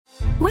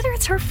Whether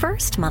it's her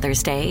first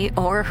Mother's Day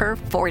or her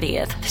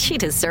 40th, she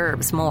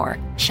deserves more.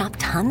 Shop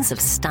tons of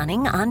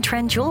stunning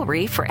on-trend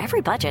jewelry for every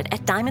budget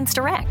at Diamonds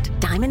Direct.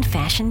 Diamond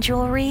fashion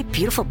jewelry,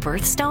 beautiful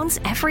birthstones,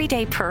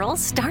 everyday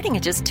pearls starting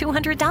at just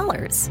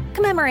 $200.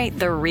 Commemorate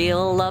the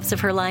real loves of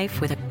her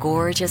life with a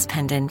gorgeous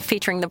pendant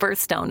featuring the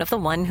birthstone of the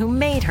one who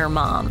made her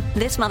mom.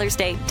 This Mother's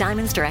Day,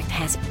 Diamonds Direct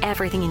has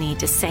everything you need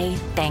to say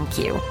thank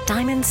you.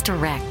 Diamonds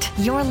Direct.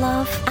 Your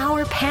love,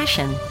 our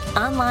passion.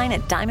 Online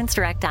at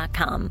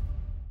diamondsdirect.com.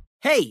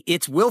 Hey,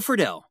 it's Will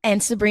Friedle.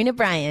 And Sabrina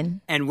Bryan.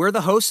 And we're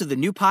the hosts of the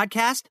new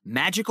podcast,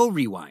 Magical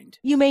Rewind.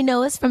 You may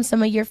know us from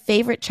some of your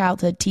favorite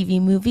childhood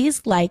TV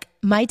movies like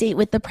My Date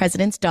with the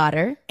President's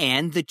Daughter.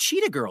 And the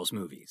Cheetah Girls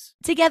movies.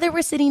 Together,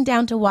 we're sitting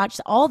down to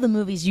watch all the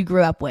movies you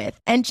grew up with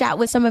and chat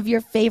with some of your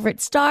favorite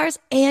stars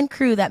and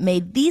crew that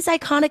made these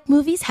iconic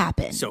movies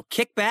happen. So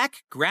kick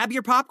back, grab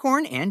your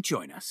popcorn, and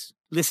join us.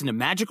 Listen to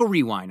Magical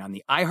Rewind on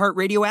the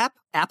iHeartRadio app,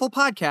 Apple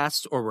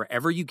Podcasts, or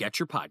wherever you get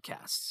your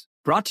podcasts.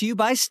 Brought to you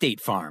by State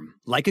Farm.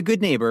 Like a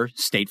good neighbor,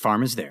 State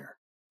Farm is there.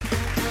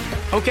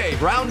 Okay,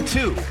 round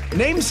two.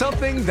 Name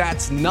something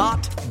that's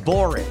not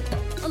boring.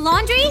 A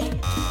laundry?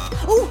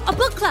 Ooh, a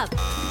book club.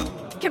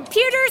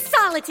 Computer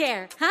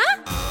solitaire,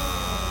 huh?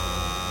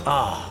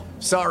 Ah,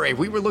 sorry,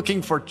 we were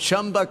looking for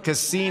Chumba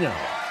Casino.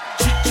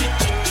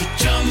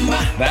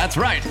 That's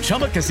right.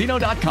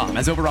 ChumbaCasino.com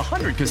has over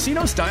 100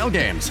 casino-style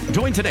games.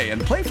 Join today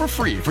and play for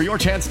free for your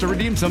chance to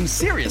redeem some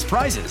serious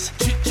prizes.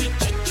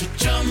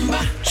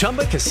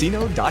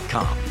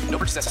 ChumbaCasino.com. No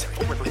purchase necessary.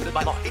 Void where prohibited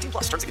by law. 18+.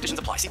 Terms and conditions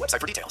apply. See website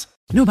for details.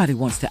 Nobody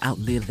wants to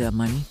outlive their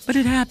money, but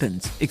it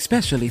happens,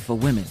 especially for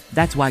women.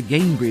 That's why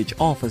Gainbridge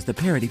offers the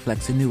Parity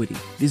Flex annuity,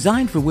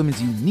 designed for women's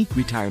unique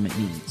retirement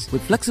needs,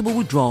 with flexible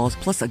withdrawals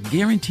plus a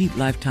guaranteed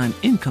lifetime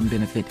income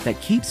benefit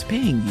that keeps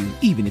paying you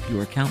even if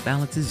your account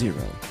balance is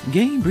zero.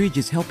 Gainbridge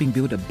is helping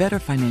build a better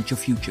financial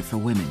future for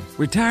women.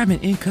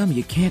 Retirement income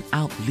you can't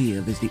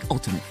outlive is the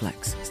ultimate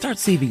flex. Start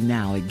saving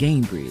now at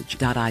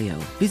Gainbridge.io.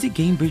 Visit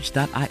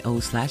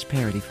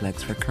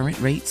Gainbridge.io/ParityFlex for current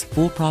rates,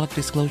 full product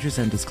disclosures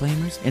and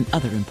disclaimers, and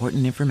other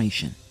important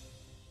information.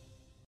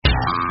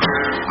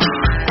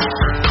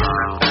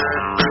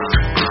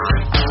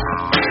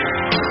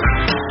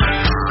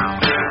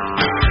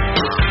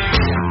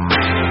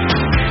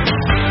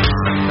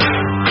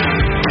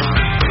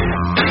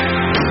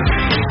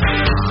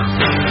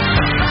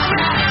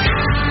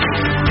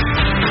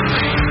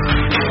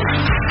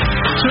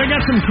 So I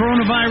got some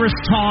coronavirus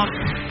talk.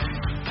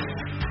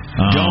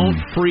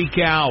 Don't freak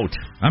out.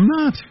 I'm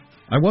not.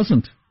 I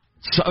wasn't.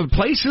 So,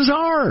 places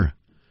are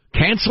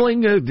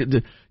canceling.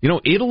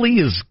 Italy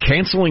is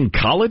canceling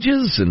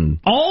colleges and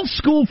all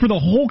school for the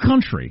whole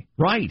country.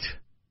 Right.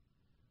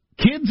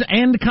 Kids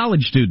and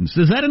college students.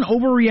 Is that an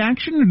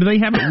overreaction, or do they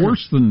have it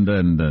worse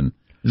than?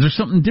 Is there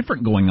something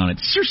different going on? It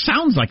sure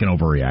sounds like an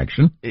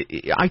overreaction.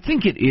 I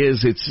think it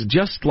is. It's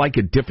just like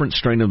a different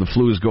strain of the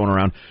flu is going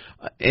around,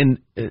 and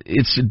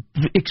it's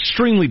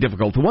extremely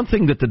difficult. The one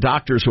thing that the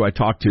doctors who I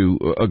talked to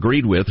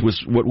agreed with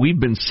was what we've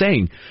been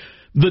saying.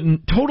 The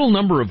total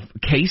number of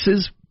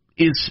cases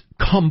is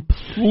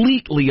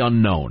completely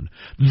unknown.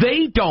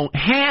 They don't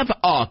have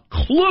a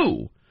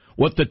clue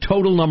what the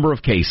total number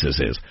of cases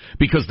is,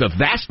 because the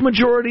vast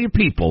majority of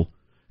people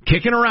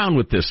kicking around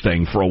with this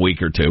thing for a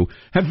week or two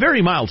have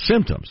very mild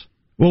symptoms.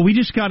 Well, we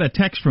just got a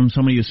text from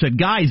somebody who said,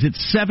 guys,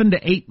 it's 7 to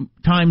 8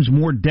 times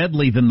more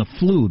deadly than the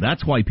flu.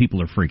 That's why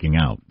people are freaking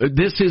out.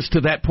 This is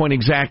to that point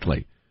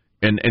exactly.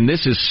 And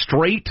this is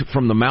straight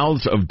from the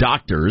mouths of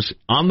doctors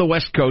on the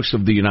West Coast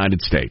of the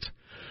United States.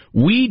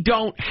 We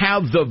don't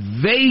have the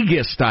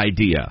vaguest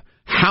idea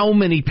how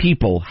many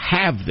people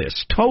have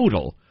this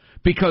total,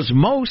 because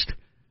most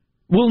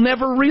will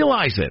never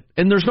realize it.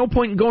 And there's no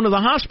point in going to the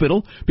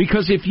hospital,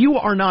 because if you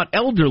are not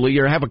elderly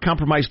or have a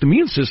compromised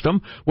immune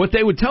system, what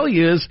they would tell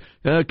you is,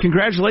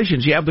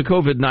 congratulations, you have the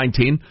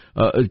COVID-19,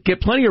 get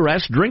plenty of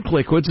rest, drink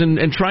liquids,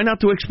 and try not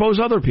to expose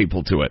other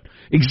people to it.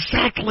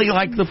 Exactly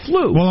like the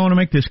flu. Well, I want to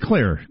make this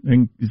clear,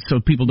 and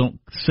so people don't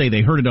say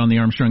they heard it on the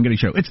Armstrong and Getty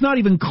Show. It's not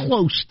even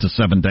close to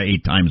 7 to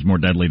 8 times more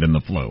deadly than the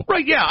flu.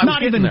 Right, yeah.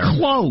 Not even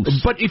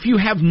close. But if you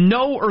have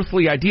no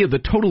earthly idea the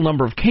total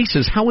number of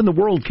cases, how in the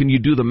world can you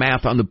do the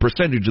math on the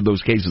percentage of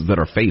those cases that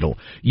are fatal?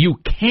 You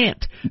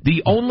can't.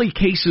 The only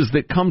cases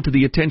that come to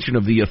the attention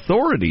of the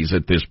authorities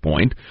at this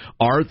point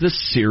are the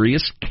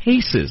serious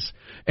cases.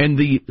 And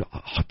the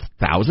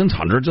thousands,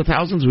 hundreds of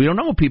thousands, we don't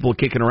know, people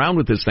kicking around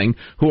with this thing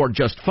who are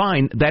just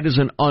fine, that is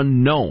an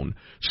unknown.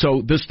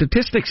 So the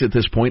statistics at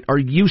this point are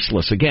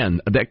useless.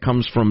 Again, that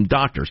comes from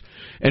doctors.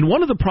 And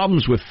one of the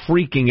problems with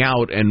freaking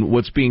out and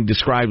what's being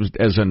described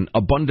as an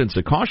abundance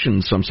of caution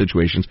in some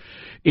situations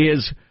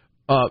is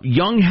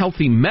young,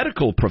 healthy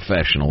medical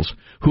professionals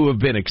who have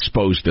been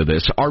exposed to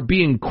this are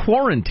being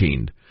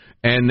quarantined.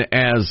 And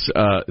as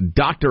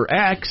Dr.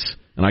 X,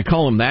 and I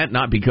call him that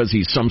not because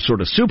he's some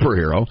sort of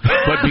superhero,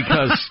 but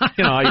because,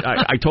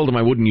 I told him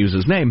I wouldn't use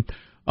his name,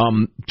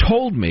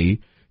 told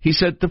me, he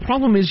said, the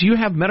problem is you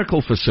have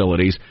medical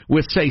facilities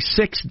with, say,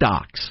 6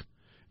 docs.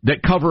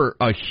 that cover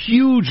a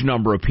huge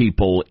number of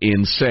people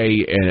in,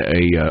 say,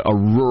 a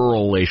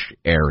rural-ish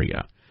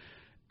area.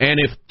 And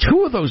if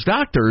 2 of those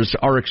doctors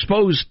are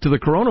exposed to the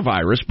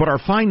coronavirus but are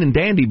fine and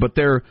dandy, but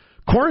they're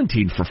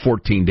quarantined for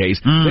 14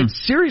 days, that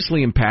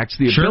seriously impacts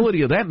the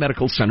ability of that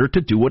medical center to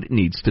do what it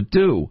needs to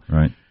do.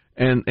 Right.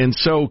 And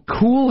so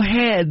cool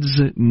heads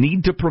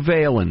need to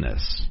prevail in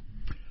this.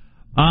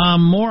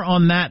 More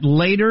on that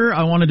later.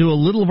 I want to do a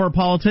little of our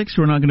politics.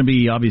 We're not going to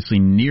be obviously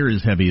near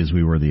as heavy as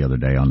we were the other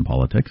day on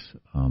politics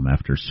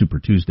after Super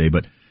Tuesday,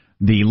 but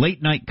the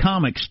late night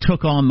comics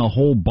took on the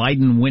whole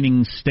Biden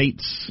winning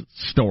states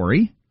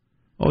story.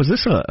 Oh, is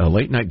this a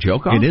late night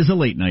joke-off? It is a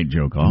late night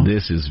joke-off.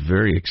 This is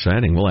very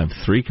exciting. We'll have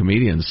 3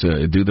 comedians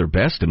do their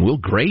best, and we'll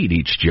grade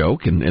each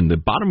joke, and the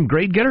bottom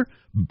grade getter,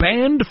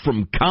 banned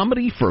from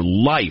comedy for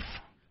life.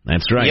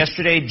 That's right.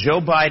 Yesterday,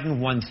 Joe Biden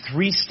won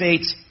 3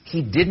 states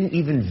he didn't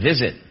even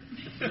visit.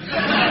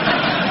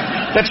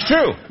 That's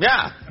true,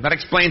 yeah. That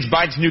explains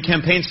Biden's new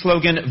campaign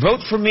slogan, vote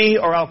for me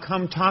or I'll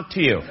come talk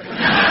to you.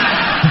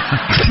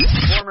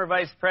 Former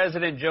Vice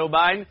President Joe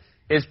Biden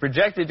is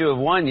projected to have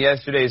won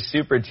yesterday's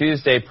Super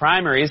Tuesday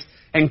primaries,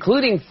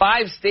 including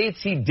 5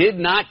 states he did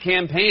not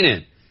campaign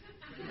in.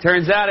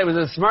 Turns out it was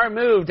a smart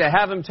move to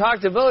have him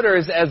talk to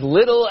voters as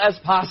little as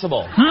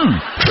possible.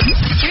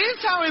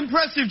 Here's how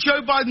impressive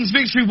Joe Biden's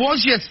victory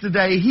was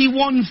yesterday. He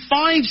won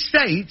 5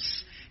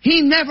 states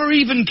he never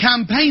even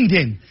campaigned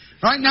in.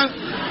 Right now,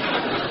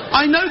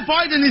 I know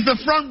Biden is the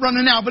front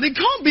runner now, but it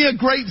can't be a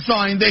great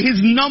sign that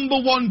his number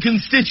 1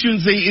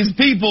 constituency is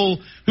people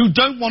who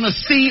don't want to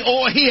see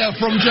or hear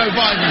from Joe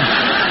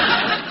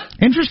Biden.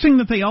 Interesting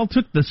that they all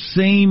took the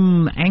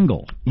same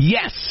angle.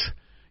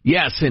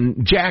 Yes,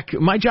 and Jack,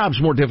 my job's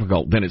more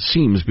difficult than it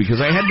seems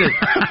because I had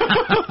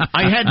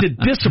to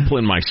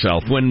discipline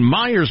myself. When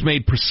Myers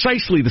made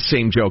precisely the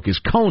same joke as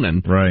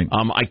Conan, right.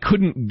 I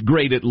couldn't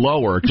grade it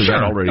lower because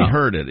I'd already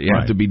heard it. You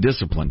have to be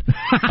disciplined.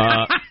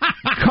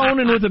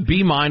 Conan with a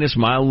B-,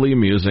 mildly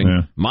amusing.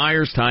 Yeah.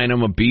 Myers tying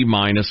him a B-,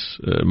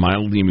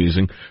 mildly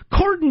amusing.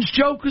 Corden's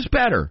joke was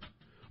better.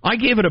 I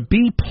gave it a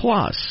B+,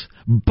 a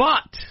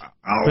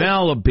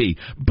B.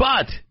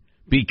 But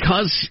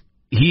because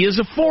he is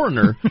a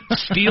foreigner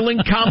stealing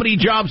comedy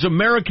jobs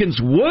Americans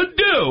would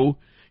do,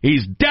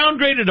 he's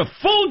downgraded a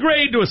full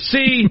grade to a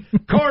C.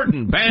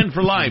 Corden, banned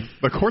for life.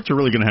 The courts are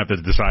really going to have to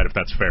decide if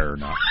that's fair or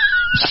not.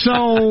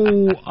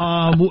 So,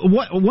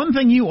 one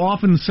thing you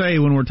often say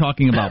when we're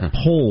talking about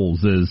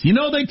polls is,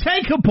 they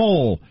take a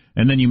poll,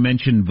 and then you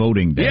mention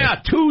voting day. Yeah,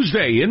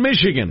 Tuesday in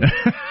Michigan.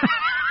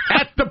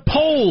 At the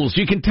polls.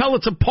 You can tell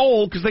it's a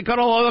poll because they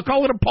call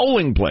it a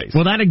polling place.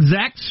 Well, that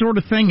exact sort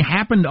of thing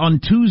happened on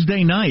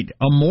Tuesday night.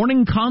 A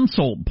morning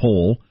consult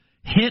poll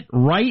hit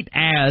right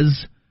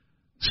as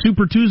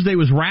Super Tuesday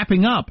was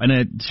wrapping up, and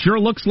it sure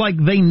looks like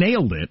they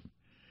nailed it.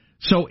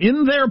 So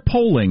in their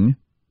polling,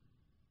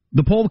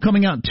 the poll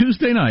coming out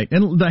Tuesday night,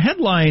 and the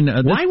headline...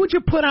 why would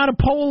you put out a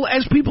poll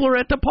as people are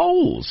at the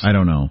polls? I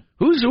don't know.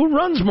 Who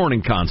runs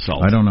morning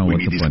consult? I don't know. We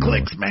need these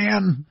clicks,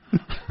 man.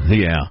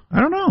 Yeah.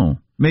 I don't know.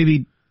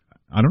 Maybe...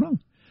 I don't know.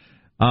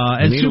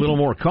 I need a little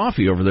more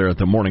coffee over there at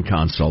the morning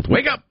consult.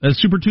 Wake up! As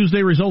Super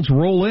Tuesday results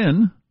roll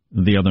in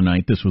the other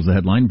night, this was the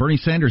headline, Bernie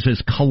Sanders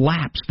has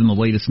collapsed in the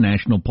latest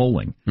national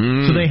polling.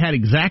 So they had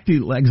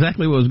exactly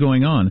what was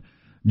going on.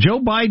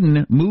 Joe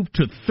Biden moved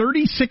to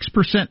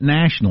 36%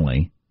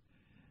 nationally.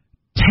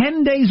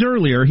 10 days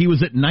earlier, he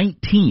was at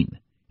 19.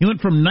 He went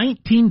from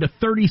 19 to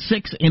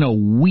 36 in a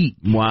week.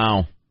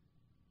 Wow.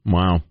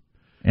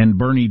 And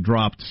Bernie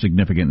dropped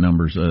significant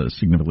numbers,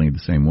 significantly the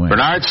same way.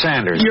 Bernard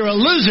Sanders. You're a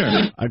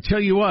loser. I tell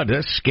you what,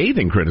 that's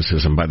scathing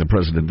criticism by the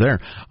president there.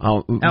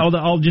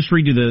 I'll just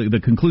read you the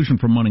conclusion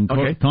from Morning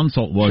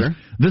Consult was,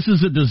 This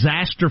is a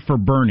disaster for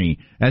Bernie,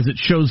 as it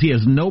shows he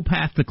has no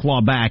path to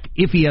claw back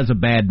if he has a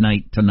bad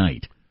night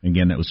tonight.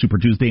 Again, that was Super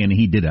Tuesday, and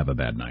he did have a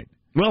bad night.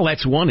 Well,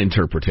 that's one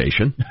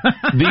interpretation.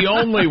 The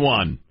only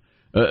one.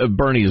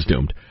 Bernie is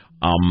doomed.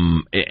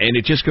 And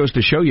it just goes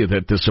to show you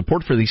that the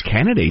support for these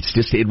candidates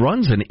it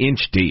runs an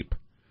inch deep,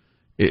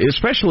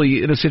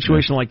 especially in a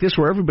situation like this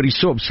where everybody's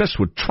so obsessed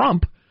with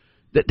Trump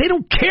that they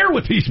don't care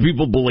what these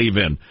people believe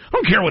in. I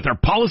don't care what their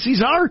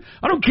policies are.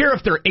 I don't care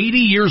if they're 80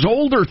 years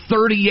old or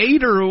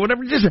 38 or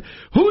whatever. Just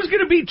who's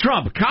going to beat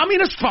Trump?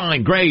 Communist?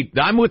 Fine, great.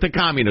 I'm with the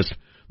communist.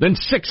 Then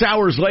 6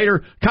 hours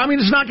later,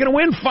 communist is not going to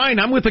win. Fine,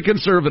 I'm with the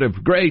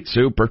conservative. Great,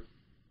 super.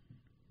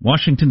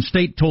 Washington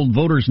State told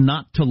voters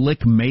not to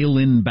lick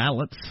mail-in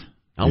ballots.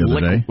 I'll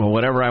lick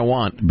whatever I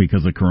want.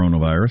 Because of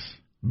coronavirus.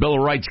 Bill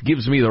of Rights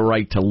gives me the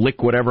right to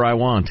lick whatever I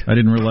want. I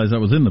didn't realize that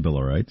was in the Bill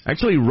of Rights.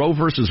 Actually, Roe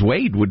versus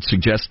Wade would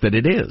suggest that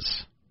it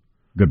is.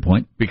 Good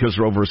point. Because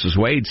Roe versus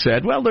Wade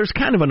said, well, there's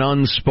kind of an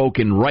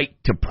unspoken right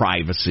to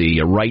privacy,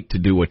 a right to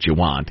do what you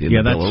want in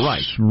the Bill of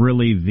Rights. Yeah, that's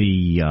really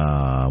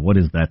the, what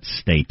is that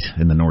state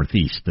in the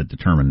Northeast that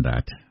determined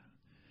that?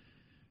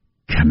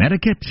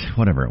 Connecticut?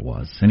 Whatever it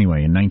was.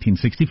 Anyway, in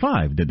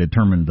 1965, that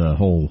determined the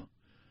whole...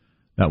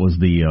 That was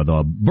the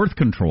birth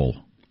control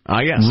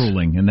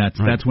ruling, and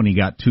that's when he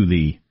got to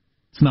the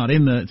It's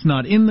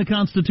not in the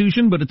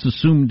Constitution, but it's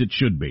assumed it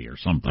should be or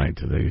something. Right.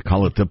 They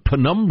call it the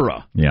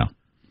penumbra. Yeah.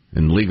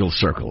 In legal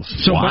circles.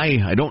 So why?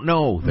 I don't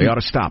know. They ought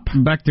to stop.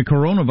 Back to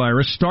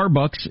coronavirus.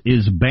 Starbucks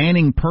is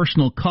banning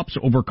personal cups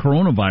over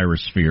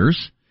coronavirus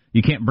fears.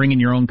 You can't bring in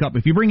your own cup.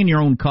 If you bring in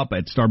your own cup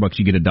at Starbucks,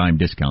 you get a dime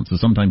discount. So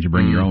sometimes you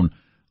bring your own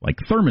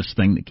thermos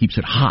thing that keeps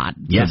it hot.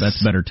 Yes. So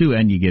that's better too,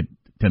 and you get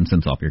 10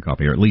 cents off your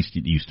coffee, or at least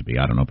it used to be.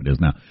 I don't know if it is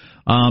now.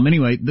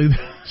 Anyway,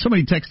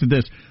 somebody texted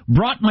this.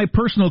 Brought my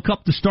personal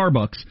cup to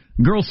Starbucks.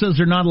 Girl says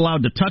they're not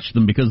allowed to touch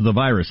them because of the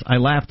virus. I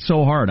laughed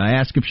so hard. I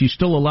asked if she's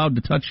still allowed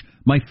to touch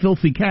my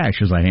filthy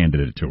cash as I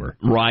handed it to her.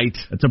 Right.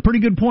 That's a pretty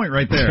good point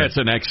right there. That's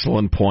an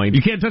excellent point.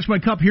 You can't touch my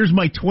cup. Here's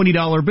my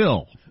 $20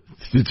 bill.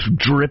 It's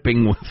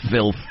dripping with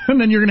filth. And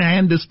then you're going to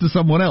hand this to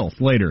someone else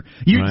later.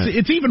 Right.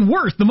 It's even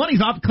worse. The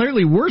money's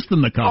clearly worse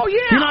than the cup. Oh,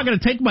 yeah. You're not going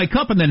to take my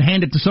cup and then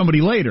hand it to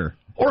somebody later.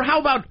 Or how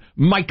about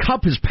my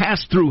cup has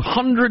passed through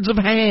hundreds of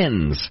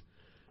hands?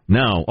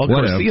 No, of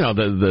course,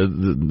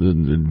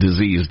 the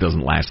disease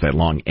doesn't last that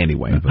long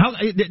anyway. Did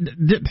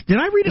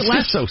I read it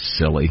last? So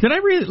silly. Did I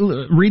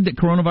read that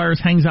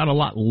coronavirus hangs out a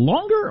lot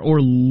longer or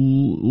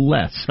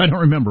less? I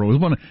don't remember. It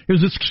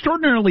was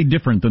extraordinarily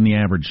different than the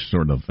average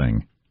sort of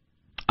thing.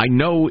 I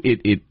know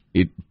it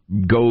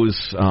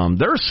goes.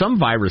 There are some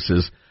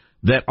viruses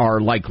that are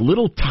like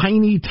little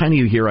tiny.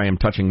 Here I am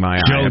touching my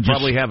eye. I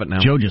probably have it now.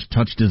 Joe just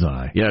touched his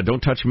eye. Yeah,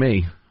 don't touch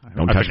me.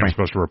 Don't I touch think me. I'm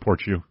supposed to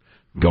report you.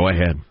 Go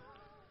ahead.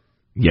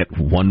 Yet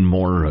one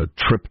more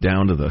trip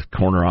down to the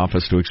corner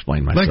office to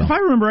explain myself. Like, if I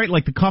remember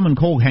right, the common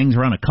cold hangs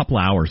around a couple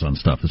of hours on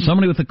stuff. If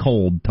somebody with a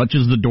cold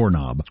touches the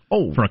doorknob,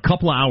 for a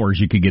couple of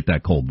hours you could get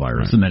that cold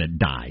virus, and then it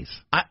dies.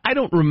 I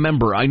don't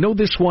remember. I know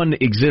this one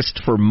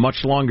exists for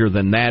much longer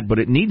than that, but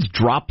it needs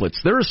droplets.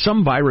 There are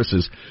some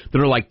viruses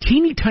that are like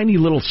teeny tiny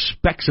little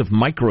specks of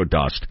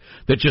microdust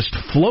that just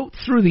float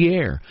through the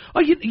air. Oh,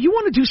 you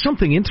want to do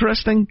something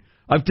interesting?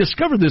 I've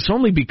discovered this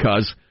only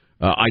because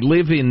I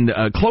live in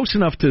close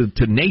enough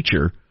to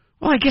nature.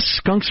 Well, I guess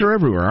skunks are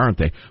everywhere, aren't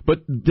they?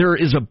 But there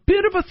is a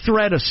bit of a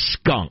threat of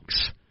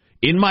skunks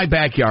in my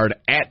backyard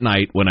at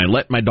night when I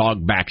let my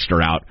dog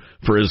Baxter out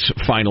for his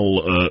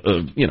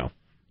final,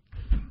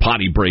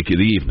 potty break of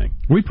the evening.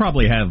 We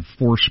probably have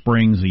 4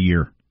 sprayings a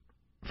year.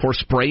 4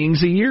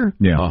 sprayings a year?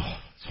 Yeah. Oh,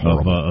 it's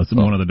horrible.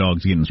 One of the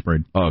dogs getting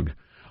sprayed. Ugh.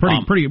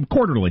 Pretty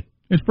quarterly.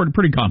 It's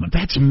pretty common.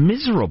 That's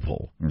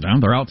miserable.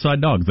 They're outside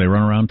dogs. They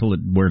run around till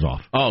it wears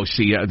off. Oh,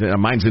 see,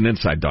 mine's an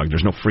inside dog.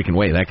 There's no freaking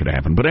way that could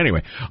happen. But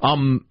anyway,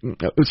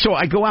 so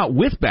I go out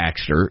with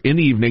Baxter in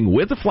the evening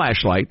with a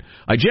flashlight.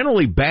 I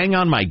generally bang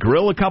on my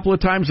grill a couple of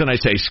times, and I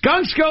say,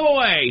 "Skunks, go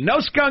away! No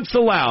skunks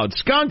allowed!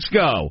 Skunks,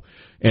 go!"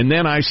 And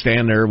then I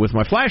stand there with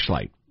my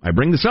flashlight. I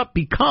bring this up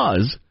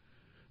because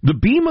the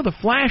beam of the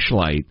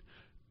flashlight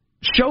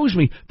shows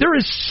me there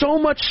is so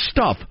much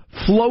stuff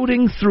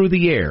floating through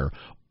the air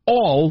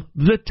all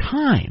the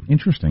time.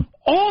 Interesting.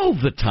 All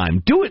the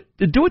time. Do it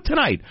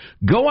tonight.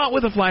 Go out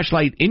with a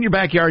flashlight in your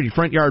backyard, your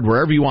front yard,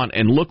 wherever you want,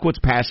 and look what's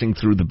passing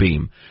through the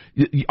beam.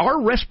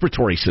 Our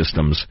respiratory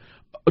systems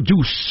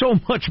do so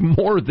much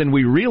more than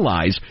we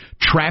realize,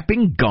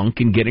 trapping gunk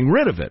and getting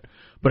rid of it.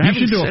 But you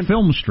should do a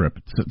film strip.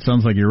 It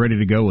sounds like you're ready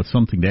to go with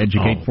something to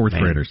educate fourth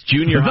graders.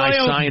 Junior high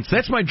science.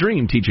 That's my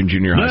dream, teaching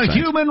junior high science. The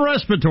human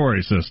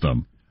respiratory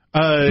system.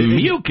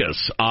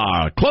 Mucus,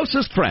 our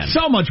closest friend.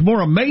 So much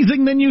more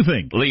amazing than you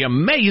think. The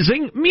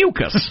amazing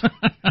mucus.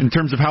 In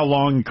terms of how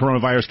long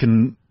coronavirus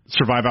can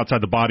survive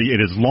outside the body,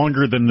 it is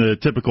longer than the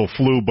typical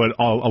flu, but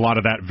a lot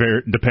of that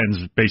depends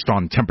based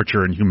on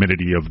temperature and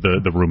humidity of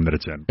the room that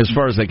it's in. As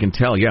far as they can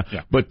tell, yeah.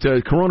 But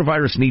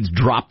coronavirus needs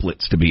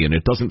droplets to be in.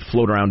 It doesn't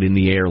float around in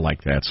the air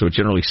like that, so it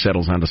generally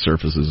settles onto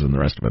surfaces and the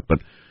rest of it. But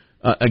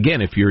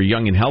again, if you're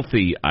young and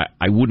healthy,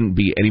 I wouldn't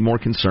be any more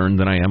concerned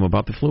than I am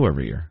about the flu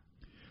every year.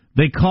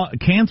 They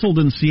canceled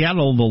in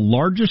Seattle the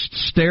largest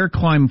stair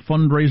climb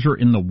fundraiser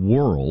in the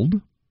world.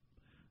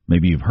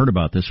 Maybe you've heard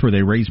about this, where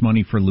they raise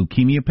money for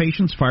leukemia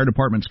patients. Fire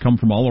departments come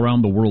from all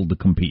around the world to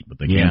compete, but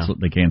they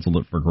canceled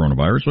it for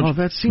coronavirus, which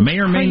that seems may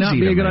or may not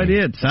be a good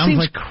idea. It sounds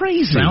like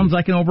crazy. Sounds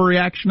like an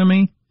overreaction to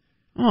me.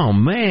 Oh,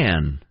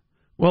 man.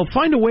 Well,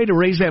 find a way to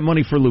raise that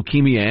money for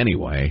leukemia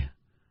anyway.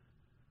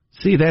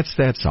 See, that's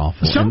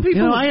awful. Some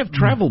people, I have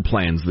travel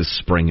plans this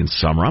spring and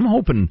summer. I'm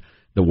hoping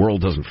the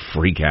world doesn't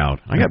freak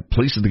out. I got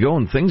places to go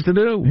and things to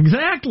do.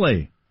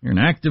 Exactly. You're an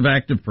active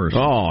person.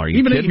 Oh, are you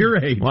even kidding? At your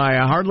age? Why,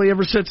 I hardly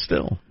ever sit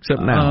still,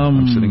 except now.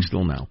 I'm sitting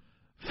still now.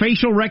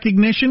 Facial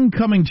recognition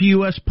coming to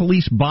U.S.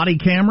 police body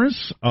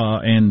cameras,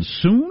 and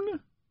soon.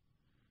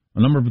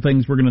 A number of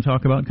things we're going to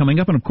talk about coming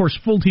up, and of course,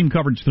 full team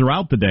coverage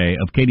throughout the day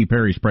of Katy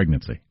Perry's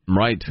pregnancy.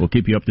 Right. We'll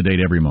keep you up to date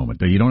every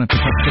moment. You don't have to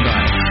touch the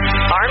dial.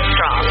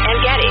 Armstrong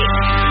and Getty.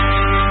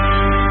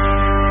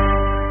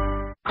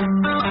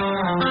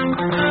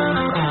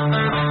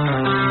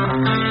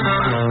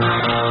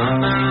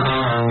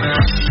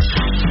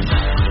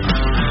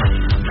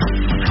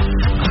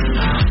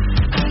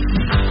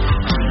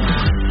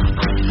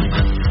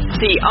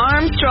 The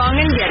Armstrong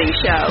and Getty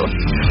Show.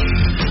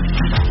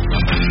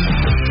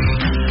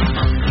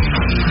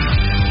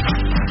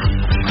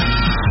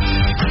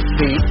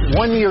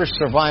 1-year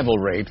survival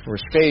rate for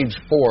stage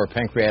 4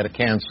 pancreatic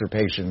cancer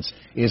patients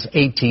is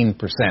 18%.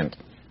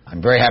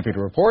 I'm very happy to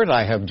report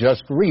I have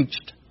just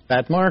reached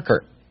that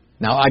marker.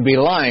 Now, I'd be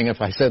lying if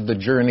I said the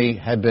journey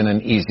had been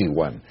an easy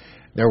one.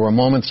 There were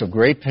moments of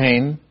great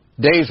pain,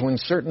 days when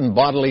certain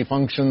bodily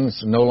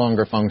functions no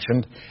longer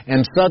functioned,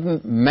 and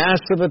sudden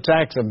massive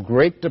attacks of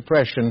great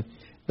depression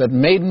that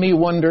made me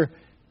wonder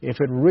if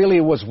it really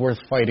was worth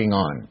fighting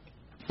on.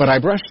 But I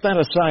brushed that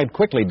aside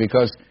quickly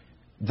because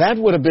that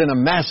would have been a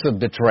massive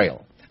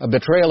betrayal, a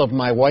betrayal of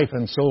my wife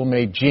and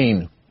soulmate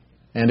Jean,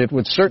 and it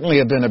would certainly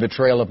have been a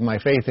betrayal of my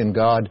faith in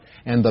God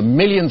and the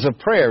millions of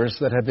prayers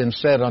that have been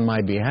said on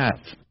my behalf.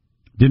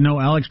 Didn't know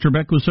Alex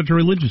Trebek was such a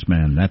religious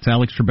man. That's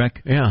Alex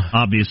Trebek. Yeah.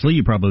 Obviously,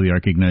 you probably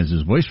recognize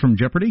his voice from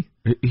Jeopardy.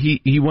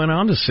 He went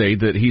on to say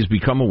that he's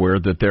become aware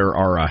that there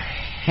are a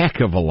heck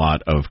of a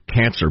lot of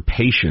cancer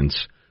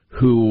patients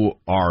who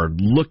are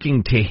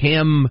looking to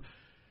him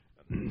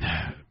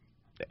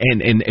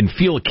and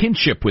feel a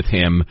kinship with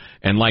him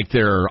and like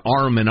they're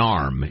arm in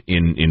arm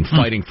in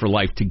fighting for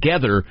life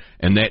together,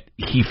 and that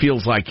he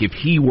feels like if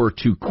he were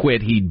to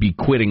quit, he'd be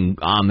quitting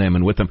on them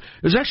and with them.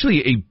 It was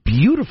actually a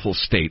beautiful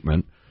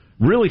statement.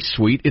 Really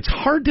sweet. It's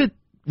hard to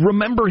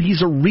remember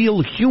he's a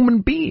real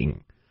human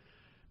being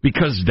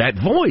because that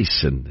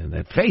voice and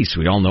that face,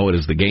 we all know it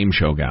as the game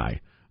show guy.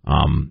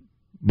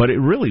 But it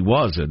really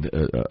was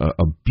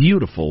a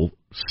beautiful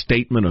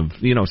statement of,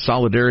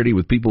 solidarity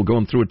with people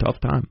going through a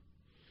tough time.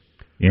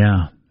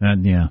 Yeah.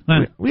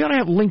 We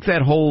ought to link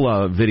that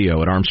whole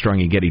video at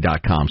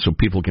ArmstrongandGetty.com so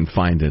people can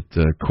find it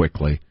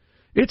quickly.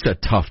 It's a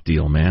tough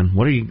deal, man.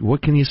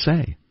 What can you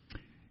say?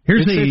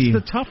 It's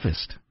the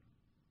toughest.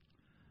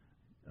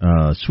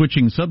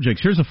 Switching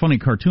subjects, here's a funny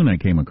cartoon I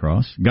came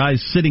across.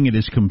 Guy's sitting at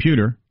his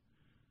computer,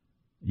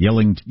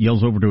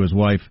 yells over to his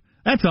wife,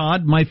 "That's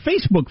odd. My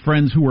Facebook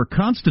friends who were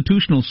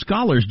constitutional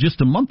scholars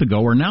just a month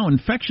ago are now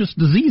infectious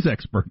disease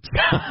experts."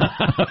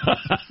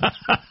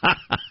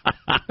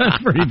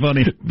 That's pretty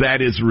funny.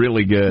 That is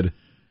really good.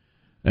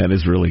 So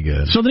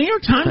the New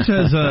York Times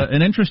has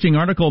an interesting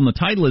article, and the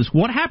title is,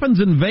 "What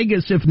Happens in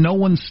Vegas If No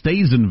One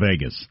Stays in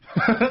Vegas?"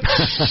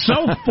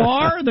 So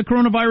far, the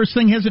coronavirus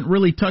thing hasn't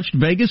really touched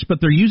Vegas,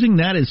 but they're using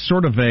that as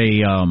sort of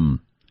a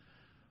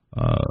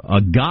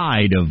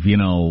guide of,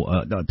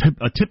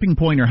 a tipping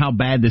point or how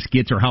bad this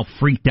gets or how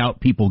freaked out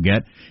people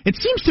get. It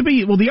seems to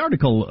be, the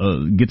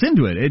article gets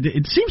into it.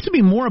 It seems to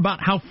be more about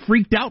how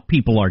freaked out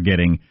people are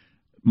getting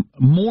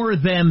more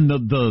than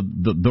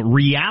the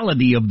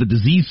reality of the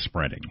disease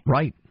spreading.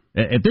 Right.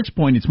 At this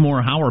point, it's more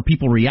how are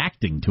people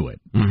reacting to it.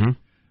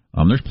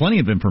 Mm-hmm. There's plenty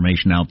of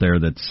information out there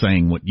that's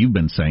saying what you've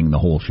been saying the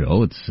whole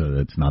show.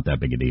 It's not that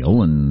big a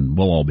deal, and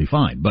we'll all be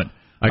fine. But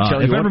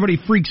if everybody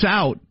freaks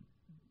out,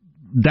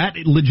 that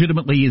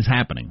legitimately is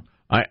happening.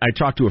 I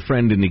talked to a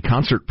friend in the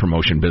concert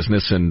promotion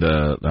business, and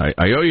I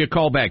owe you a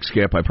call back,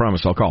 Skip. I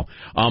promise I'll call.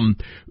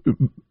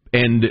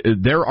 And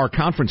there are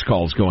conference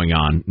calls going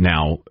on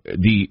now.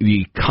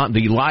 The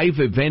live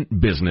event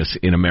business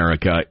in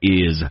America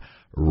is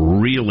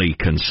really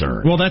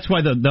concerned. Well, that's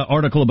why the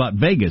article about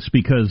Vegas,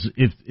 because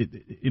if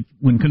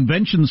when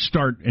conventions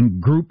start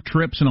and group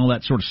trips and all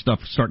that sort of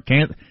stuff start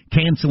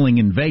canceling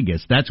in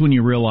Vegas, that's when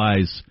you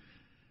realize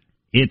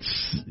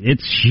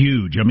it's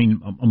huge. I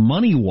mean,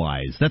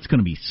 money-wise, that's going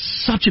to be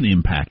such an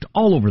impact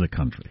all over the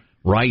country.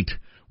 Right.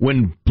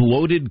 When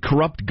bloated,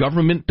 corrupt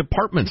government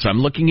departments, I'm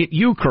looking at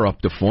you,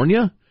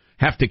 Corruptifornia,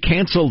 have to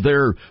cancel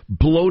their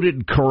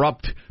bloated,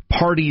 corrupt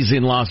parties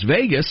in Las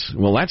Vegas,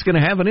 well, that's going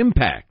to have an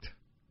impact.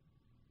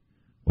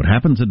 What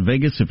happens in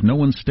Vegas if no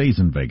one stays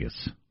in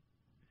Vegas?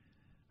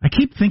 I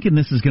keep thinking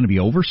this is going to be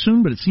over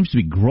soon, but it seems to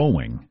be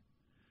growing.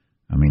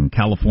 I mean,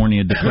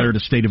 California declared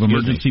a state of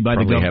emergency by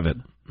the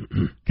government.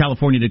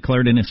 California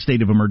declared in a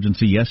state of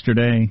emergency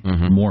yesterday.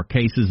 Mm-hmm. More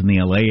cases in the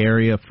L.A.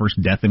 area.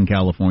 First death in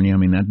California. I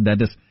mean,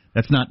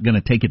 that's not going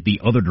to take it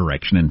the other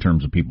direction in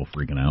terms of people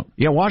freaking out.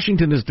 Yeah,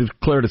 Washington has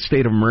declared a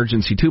state of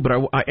emergency, too, but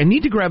I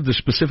need to grab the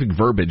specific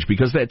verbiage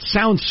because that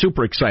sounds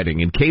super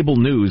exciting, and cable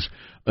news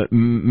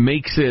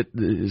makes it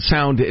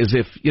sound as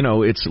if,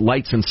 it's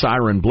lights and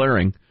siren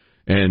blaring,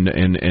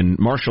 and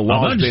martial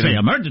law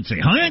emergency.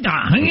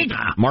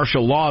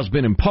 Martial law has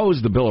been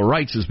imposed, the Bill of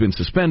Rights has been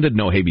suspended,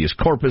 no habeas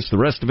corpus, the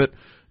rest of it.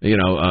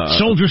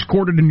 Soldiers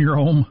quartered in your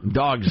home.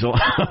 Dogs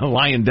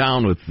lying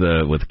down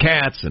with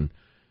cats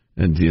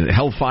and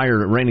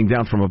hellfire raining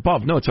down from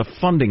above. No, it's a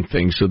funding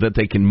thing so that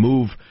they can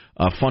move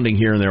funding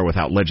here and there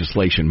without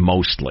legislation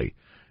mostly.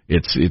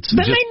 Then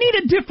they need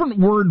a different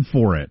word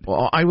for it.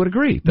 Well, I would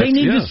agree. They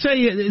need to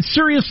say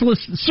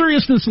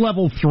seriousness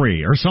level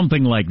 3 or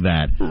something like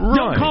that. Right.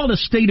 Don't call it a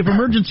state of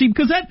emergency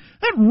because that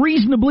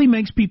reasonably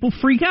makes people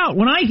freak out.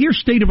 When I hear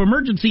state of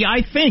emergency,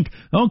 I think,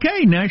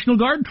 okay, National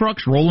Guard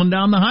trucks rolling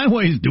down the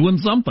highways doing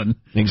something.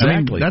 Exactly.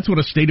 I mean, that's what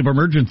a state of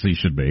emergency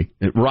should be.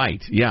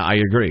 Right. Yeah, I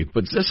agree.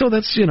 But so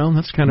that's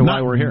kind of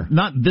why we're here.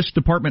 Not this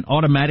department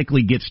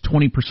automatically gets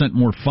 20%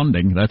 more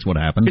funding. That's what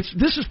happens.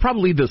 This is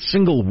probably the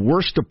single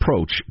worst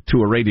approach to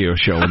a radio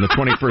show in the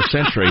 21st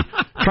century,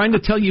 trying to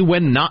tell you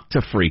when not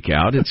to freak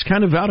out. It's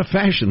kind of out of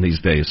fashion these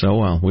days. So,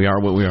 well, we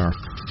are what we are.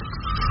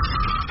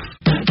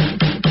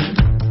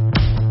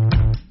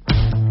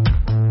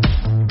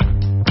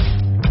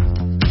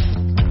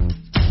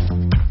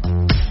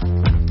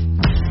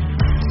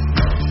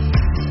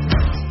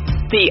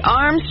 The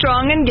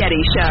Armstrong and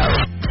Getty Show.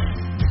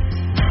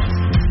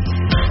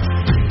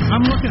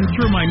 I'm looking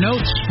through my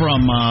notes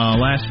from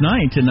last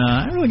night, and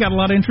I really got a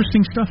lot of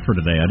interesting stuff for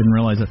today. I didn't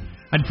realize it.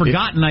 I'd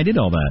forgotten I did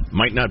all that.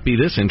 Might not be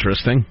this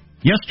interesting.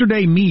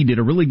 Yesterday, me did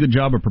a really good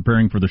job of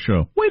preparing for the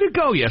show. Way to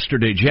go,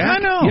 Yesterday Jack. I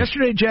know.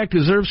 Yesterday Jack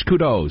deserves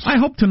kudos. I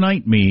hope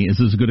tonight me is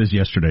as good as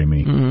yesterday me.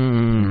 You're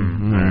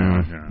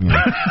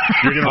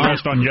going to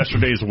rest on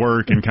yesterday's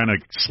work and kind of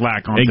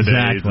slack on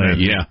today's.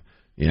 Exactly.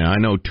 Yeah, I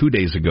know 2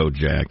 days ago,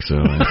 Jack. So,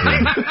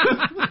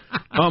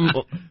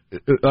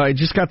 I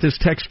just got this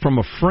text from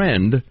a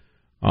friend.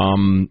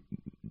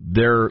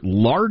 Their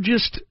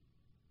largest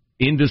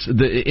in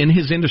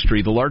his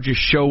industry, the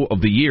largest show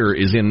of the year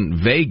is in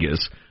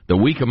Vegas. The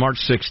week of March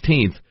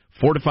 16th,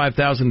 4,000 to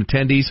 5,000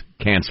 attendees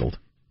canceled,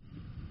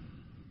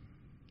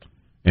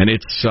 and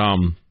it's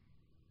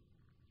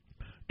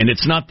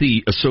not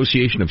the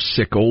Association of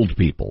Sick Old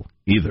People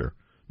either.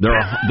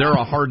 They're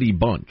a hardy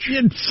bunch.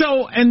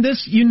 So, and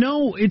this,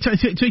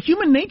 it's a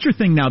human nature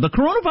thing now. The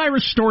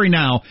coronavirus story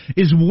now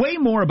is way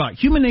more about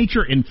human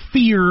nature and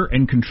fear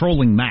and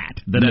controlling that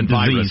than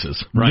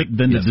viruses, right?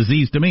 Than the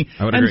disease to me.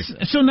 I would agree.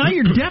 So now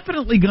you're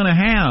definitely going to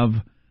have.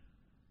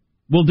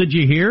 Well, did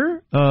you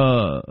hear?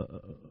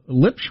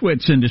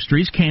 Lipschitz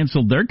Industries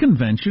canceled their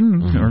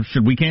convention, or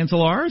should we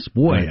cancel ours?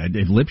 Boy,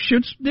 if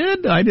Lipschitz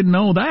did, I didn't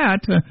know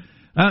that.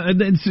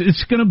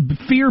 It's going to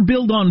fear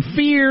build on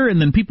fear,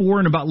 and then people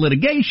worrying about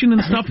litigation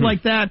and stuff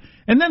like that.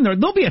 And then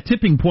there'll be a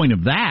tipping point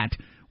of that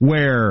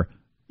where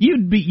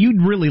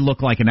you'd really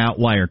look like an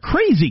outlier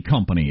crazy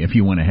company if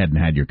you went ahead and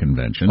had your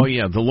convention. Oh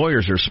yeah, the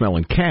lawyers are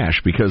smelling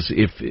cash because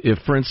if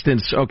for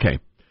instance,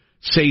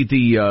 say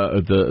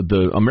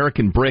the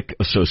American Brick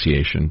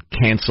Association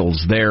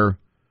cancels their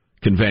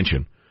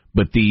convention,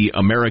 but the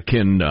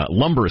American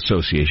Lumber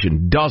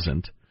Association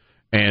doesn't.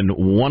 And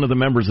one of the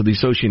members of the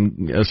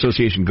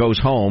association goes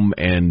home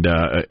and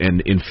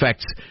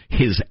infects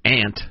his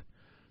aunt,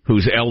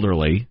 who's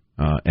elderly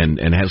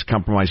and has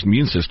compromised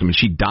immune system, and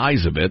she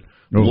dies of it.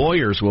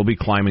 Lawyers will be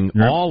climbing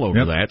all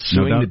over that,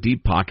 suing the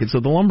deep pockets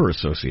of the Lumber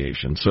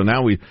Association. So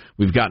now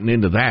we've gotten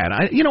into that.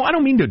 I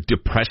don't mean to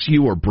depress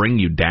you or bring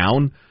you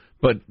down,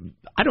 but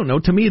I don't know.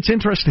 To me, it's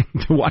interesting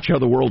to watch how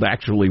the world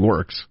actually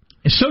works.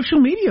 Social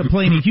media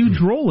playing a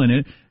huge role in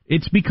it.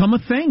 It's become a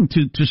thing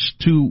to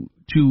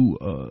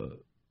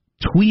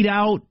tweet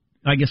out,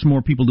 I guess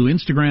more people do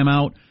Instagram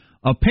out,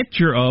 a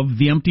picture of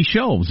the empty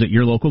shelves at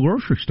your local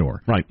grocery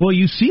store. Right. Well,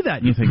 you see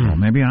that and you think, well,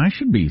 maybe I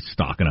should be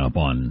stocking up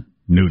on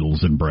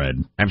noodles and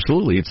bread.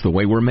 Absolutely. It's the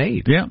way we're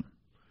made. Yeah.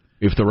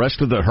 If the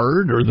rest of the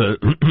herd or the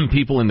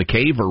people in the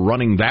cave are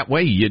running that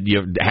way, you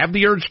have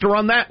the urge to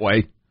run that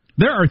way.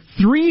 There are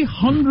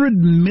 300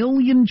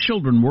 million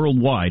children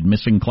worldwide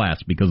missing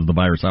class because of the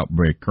virus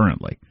outbreak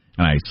currently.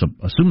 And I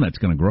assume that's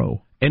going to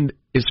grow. And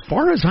as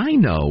far as I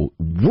know,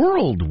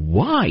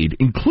 worldwide,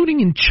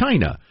 including in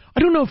China, I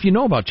don't know if you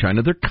know about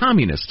China, they're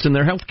communists and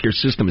their healthcare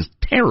system is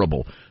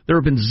terrible. There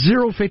have been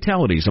 0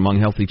 fatalities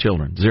among healthy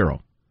children.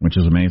 0. Which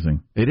is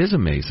amazing. It is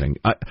amazing.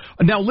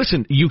 Now,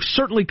 listen, you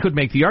certainly could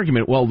make the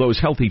argument, well, those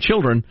healthy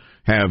children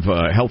have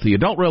healthy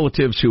adult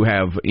relatives who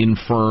have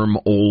infirm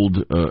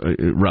old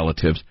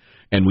relatives,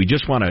 and we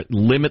just want to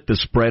limit the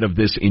spread of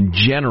this in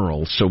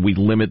general, so we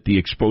limit the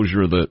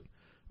exposure of the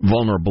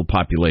vulnerable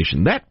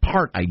population. That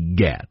part I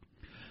get.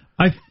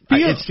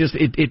 It's just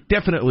it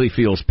definitely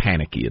feels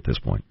panicky at this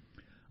point.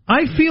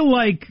 I feel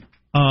like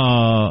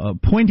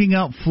pointing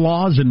out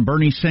flaws in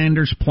Bernie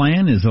Sanders'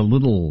 plan is a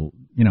little,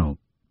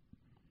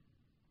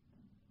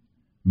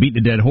 beating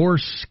a dead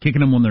horse,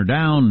 kicking them when they're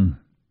down.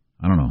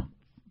 I don't know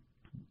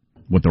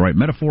what the right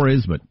metaphor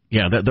is, but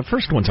yeah, the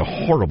first one's a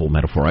horrible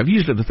metaphor. I've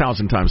used it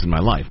 1,000 times in my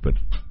life, but.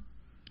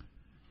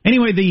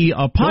 Anyway, the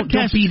podcast...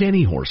 Don't beat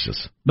any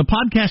horses. The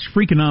podcast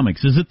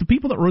Freakonomics, is it the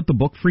people that wrote the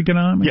book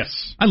Freakonomics?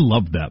 Yes. I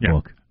loved that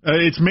book.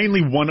 It's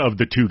mainly one of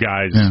the two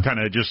guys,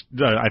 kind of just,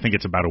 I think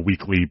it's about a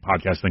weekly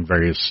podcast thing,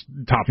 various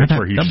topics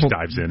where he just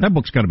dives in. That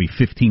book's got to be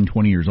 15,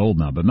 20 years old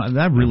now, but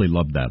I really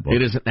loved that book.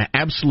 It is an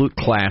absolute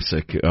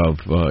classic of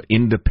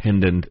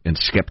independent and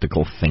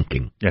skeptical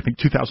thinking. Yeah, I think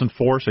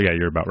 2004, so yeah,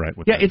 you're about right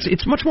with that.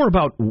 It's much more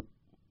about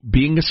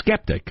being a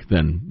skeptic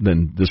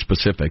than the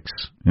specifics,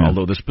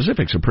 although the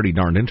specifics are pretty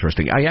darn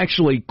interesting. I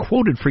actually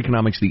quoted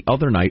Freakonomics the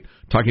other night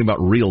talking about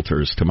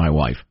realtors to my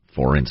wife,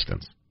 for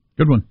instance.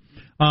 Good one.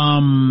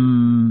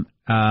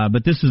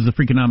 But this is the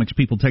Freakonomics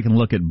people taking a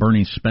look at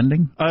Bernie's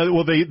spending?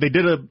 Well, they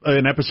did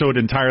an episode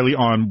entirely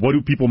on what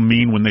do people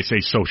mean when they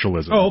say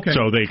socialism. Oh, okay.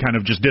 So they kind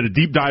of just did a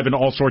deep dive into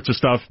all sorts of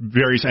stuff,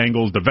 various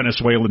angles, the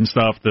Venezuelan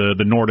stuff,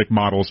 the Nordic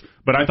models.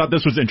 But I thought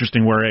this was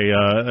interesting where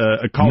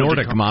a college...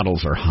 Nordic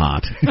models are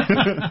hot.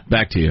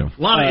 Back to you.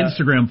 A lot of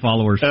Instagram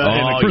followers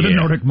for the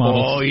Nordic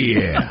models. Oh,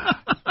 yeah.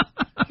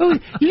 Oh,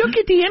 look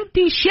at the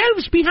empty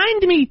shelves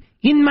behind me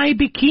in my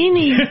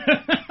bikini.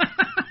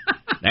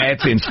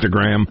 That's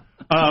Instagram.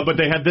 But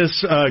they had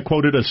this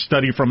quoted a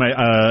study from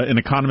an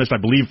economist, I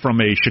believe,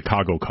 from a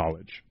Chicago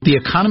college. The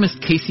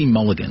economist Casey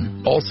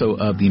Mulligan, also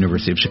of the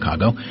University of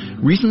Chicago,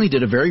 recently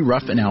did a very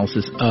rough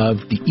analysis of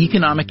the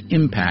economic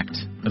impact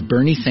of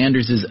Bernie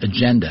Sanders'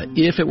 agenda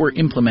if it were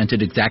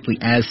implemented exactly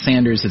as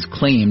Sanders has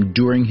claimed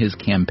during his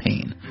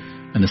campaign.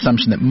 An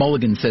assumption that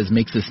Mulligan says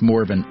makes this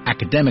more of an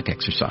academic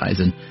exercise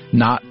and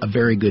not a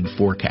very good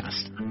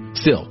forecast.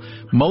 Still,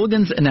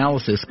 Mulligan's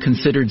analysis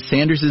considered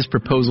Sanders'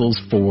 proposals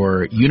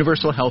for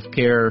universal health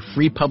care,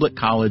 free public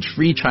college,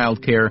 free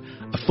child care,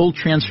 a full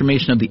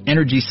transformation of the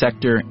energy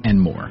sector, and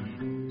more.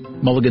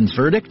 Mulligan's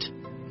verdict?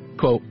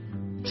 Quote,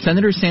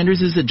 Senator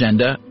Sanders'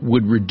 agenda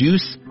would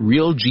reduce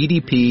real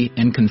GDP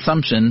and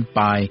consumption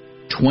by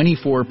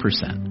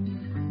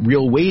 24%.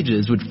 Real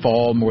wages would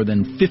fall more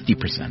than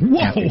 50%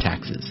 after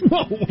taxes.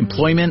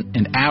 Employment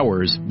and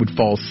hours would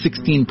fall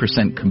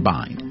 16%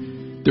 combined.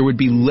 There would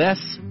be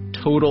less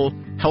total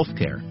health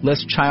care,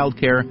 less child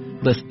care,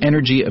 less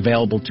energy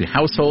available to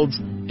households,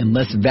 and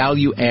less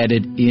value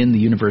added in the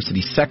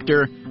university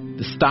sector.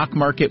 The stock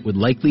market would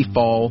likely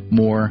fall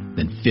more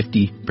than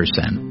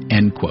 50%,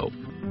 end quote.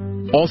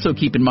 Also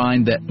keep in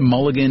mind that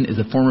Mulligan is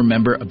a former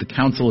member of the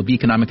Council of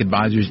Economic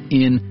Advisors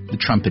in the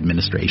Trump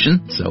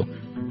administration, so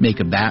make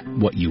of that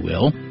what you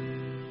will.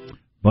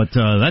 But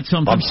that's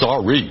something... I'm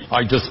sorry.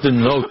 I just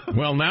didn't know.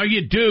 Well, now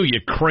you do, you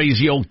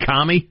crazy old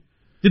commie.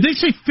 Did they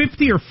say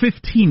 50 or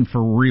 15 for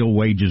real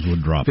wages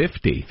would drop?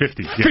 50.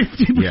 50.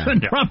 Yeah.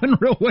 50% drop in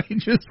real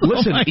wages.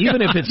 Listen,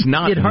 even if it's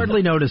not... You'd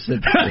hardly notice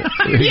it.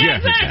 Yeah,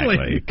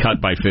 exactly.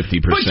 Cut by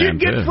 50%. But you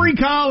get free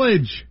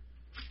college.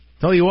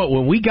 Tell you what,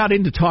 when we got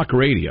into talk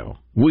radio,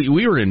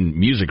 we were in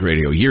music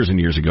radio years and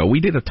years ago. We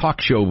did a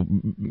talk show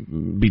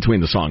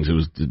between the songs. It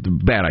was a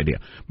bad idea.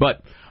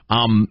 But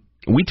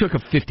we took a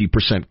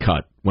 50%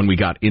 cut when we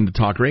got into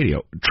talk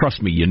radio.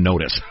 Trust me, you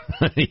notice.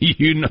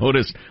 You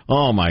notice,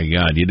 oh, my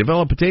God, you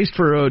develop a taste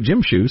for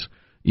gym shoes.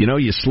 You know,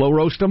 you slow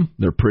roast them.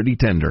 They're pretty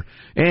tender.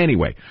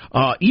 Anyway,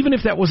 even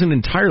if that wasn't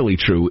entirely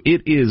true,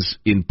 it is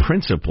in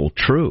principle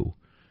true.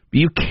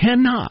 You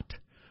cannot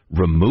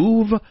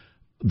remove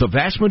the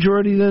vast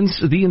majority of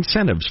the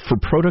incentives for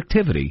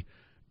productivity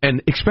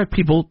and expect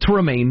people to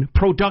remain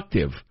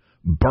productive.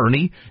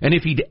 Bernie, and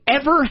if he'd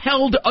ever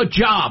held a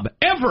job,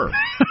 ever,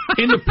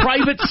 in the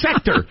private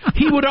sector,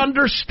 he would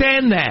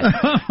understand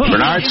that.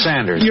 Bernard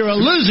Sanders. You're a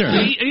loser.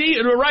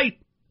 Right.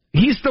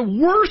 He's the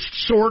worst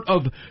sort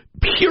of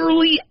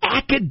purely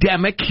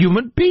academic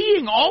human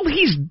being. All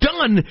he's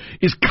done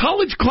is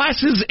college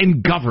classes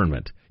and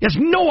government. He has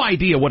no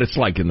idea what it's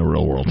like in the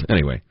real world.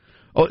 Anyway.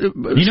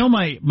 You know,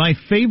 my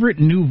favorite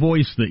new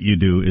voice that you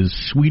do is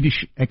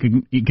Swedish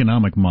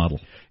economic model.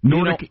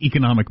 Nordic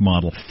economic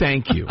model.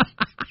 Thank you.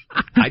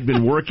 I've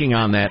been working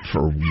on that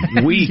for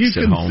weeks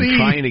at home,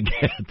 trying to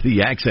get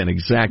the accent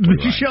exactly right.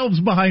 The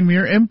shelves behind me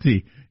are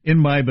empty in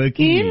my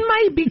bikini. In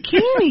my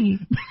bikini.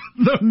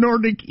 The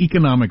Nordic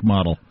economic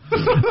model.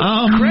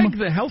 Craig,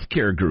 the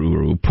healthcare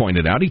guru,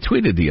 pointed out, he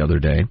tweeted the other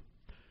day,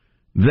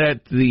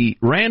 that the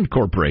Rand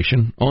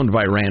Corporation, owned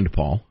by Rand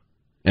Paul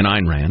and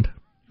Ayn Rand.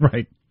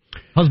 Right.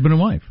 Husband and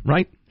wife.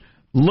 Right.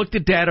 Looked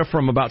at data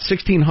from about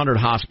 1,600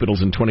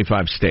 hospitals in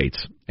 25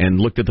 states and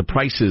looked at the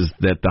prices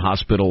that the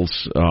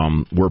hospitals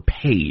were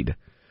paid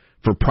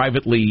for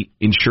privately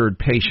insured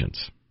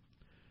patients.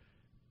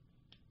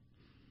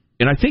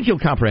 And I think you'll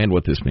comprehend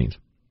what this means.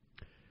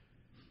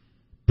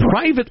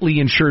 Privately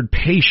insured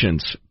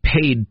patients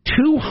paid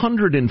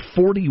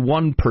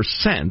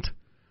 241%.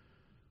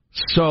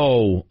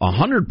 So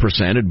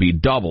 100% would be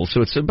double.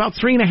 So it's about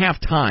 3.5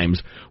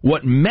 times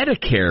what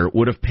Medicare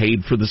would have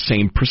paid for the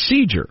same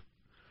procedure.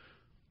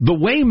 The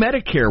way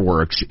Medicare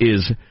works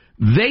is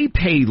they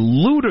pay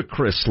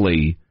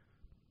ludicrously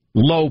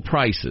low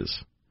prices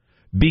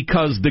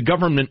because the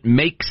government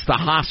makes the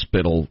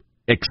hospital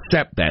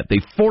accept that. They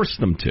force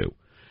them to.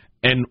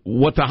 And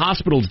what the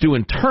hospitals do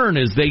in turn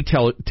is they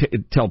tell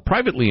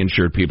privately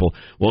insured people,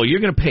 well, you're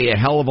going to pay a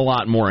hell of a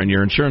lot more, and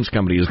your insurance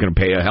company is going to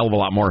pay a hell of a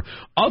lot more.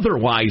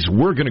 Otherwise,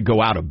 we're going to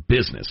go out of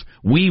business.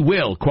 We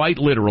will, quite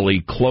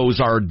literally, close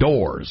our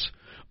doors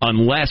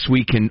unless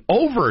we can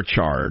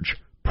overcharge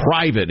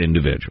private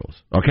individuals.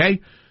 Okay?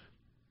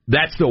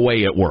 That's the way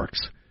it works.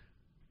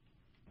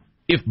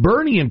 If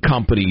Bernie and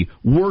company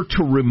were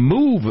to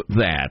remove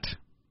that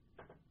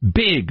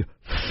big,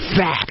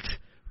 fat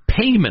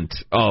payment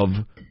of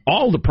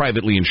all the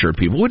privately insured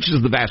people, which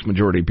is the vast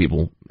majority of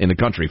people in the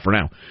country for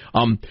now,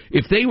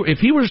 if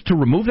he was to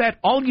remove that,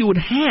 all you would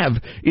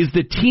have is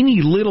the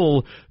teeny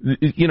little,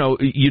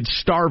 you'd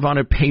starve on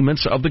it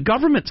payments of the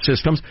government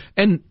systems,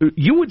 and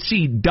you would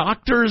see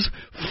doctors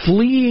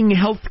fleeing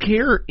health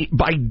care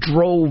by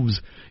droves.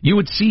 You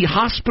would see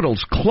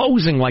hospitals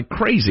closing like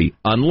crazy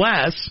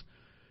unless,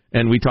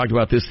 and we talked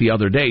about this the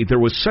other day, there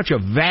was such a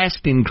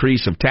vast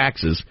increase of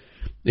taxes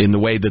in the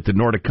way that the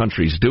Nordic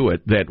countries do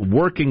it, that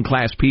working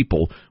class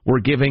people were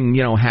giving,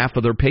 half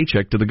of their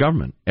paycheck to the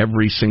government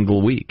every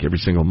single week, every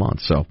single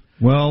month. So,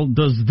 well,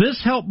 does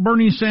this help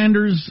Bernie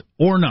Sanders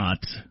or not?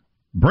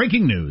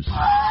 Breaking news.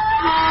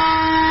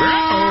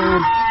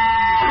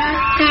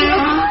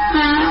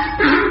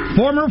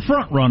 Former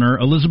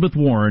frontrunner Elizabeth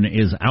Warren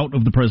is out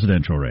of the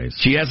presidential race.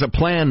 She has a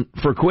plan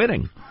for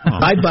quitting.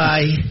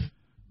 Bye-bye.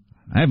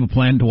 I have a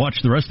plan to watch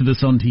the rest of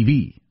this on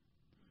TV.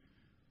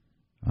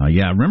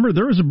 Remember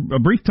there was a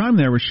brief time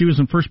there where she was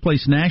in first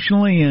place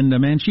nationally, and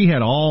man, she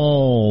had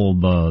all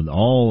the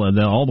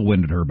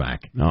wind at her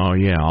back. Oh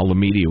yeah, all the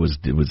media was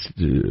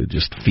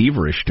just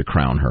feverish to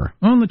crown her.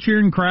 On the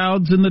cheering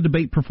crowds and the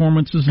debate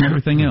performances and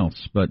everything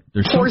else, but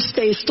there's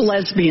horse-faced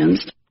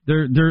lesbians.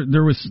 There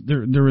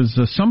was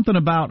something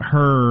about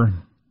her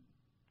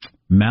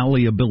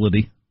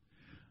malleability,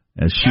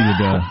 as she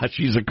would.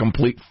 She's a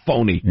complete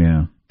phony.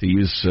 Yeah, to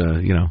use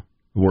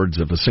words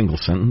of a single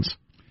sentence.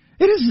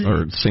 It is,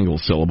 or single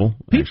syllable,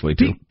 actually,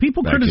 too.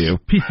 People criticize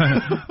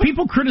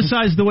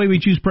the way we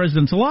choose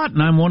presidents a lot,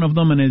 and I'm one of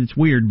them, and it's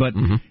weird, but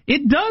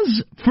it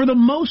does, for the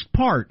most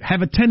part,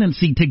 have a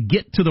tendency to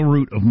get to the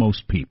root of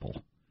most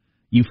people.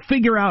 You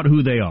figure out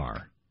who they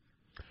are.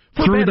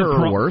 For better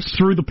or worse.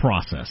 Through the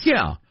process.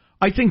 Yeah.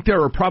 I think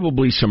there are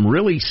probably some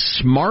really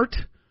smart,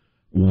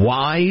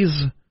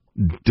 wise,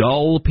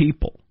 dull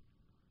people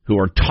who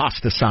are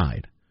tossed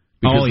aside.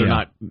 Because they're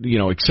not,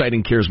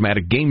 exciting,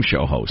 charismatic game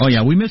show hosts. Oh,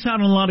 yeah, we miss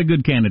out on a lot of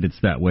good candidates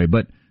that way.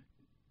 But,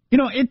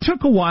 it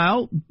took a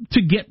while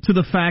to get to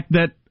the fact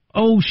that,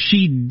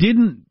 she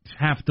didn't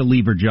have to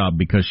leave her job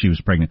because she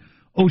was pregnant.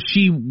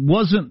 She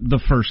wasn't the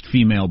first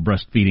female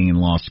breastfeeding in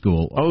law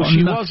school.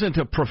 She wasn't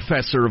a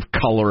professor of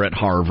color at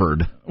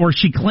Harvard. Or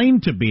she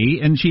claimed to be,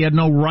 and she had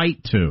no right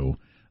to.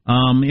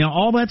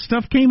 All that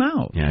stuff came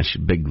out. Yeah,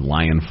 she's a big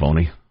lying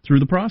phony. Through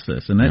the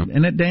process,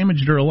 and it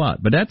damaged her a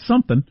lot. But that's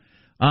something.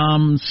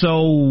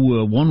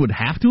 So one would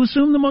have to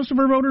assume that most of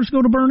our voters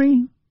go to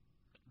Bernie?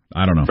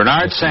 I don't know.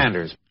 Bernard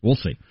Sanders. We'll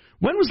see.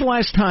 When was the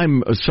last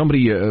time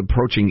somebody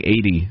approaching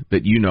 80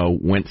 that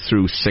went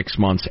through 6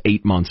 months,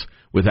 8 months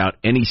without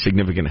any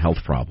significant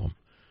health problem?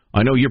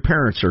 I know your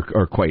parents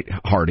are quite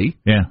hardy.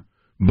 Yeah.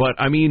 But,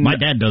 I mean... My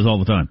dad does all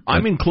the time.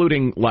 I'm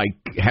including,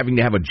 having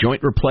to have a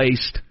joint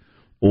replaced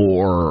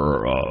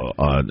or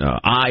an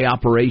eye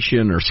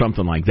operation or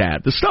something like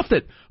that. The stuff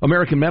that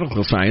American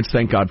medical science,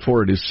 thank God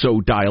for it, is so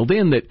dialed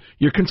in that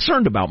you're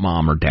concerned about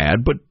mom or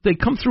dad, but they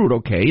come through it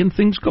okay and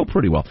things go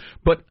pretty well.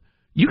 But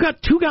you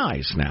got two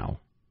guys now.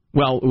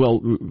 Well,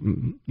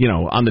 on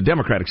the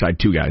Democratic side,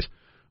 two guys.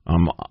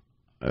 And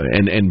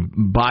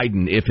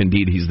Biden, if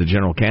indeed he's the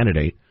general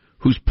candidate,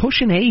 who's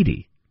pushing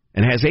 80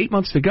 and has 8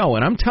 months to go.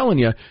 And I'm telling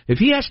you, if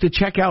he has to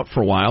check out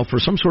for a while for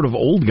some sort of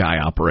old guy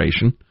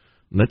operation,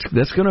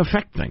 that's going to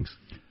affect things.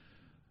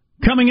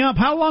 Coming up,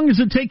 how long does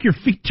it take your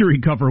feet to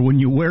recover when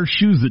you wear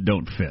shoes that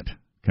don't fit?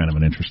 Kind of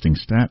an interesting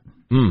stat.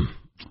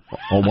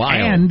 A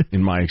while,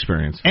 in my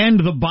experience. And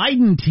the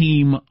Biden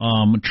team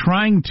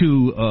trying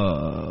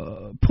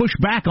to push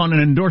back on an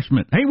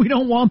endorsement. Hey, we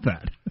don't want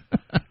that.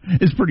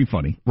 It's pretty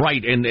funny.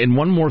 Right, and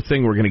one more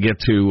thing we're going to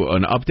get to,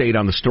 an update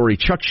on the story.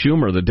 Chuck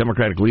Schumer, the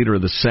Democratic leader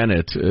of the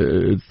Senate,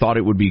 thought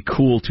it would be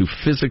cool to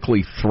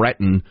physically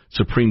threaten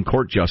Supreme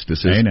Court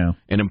justices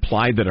and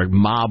imply that a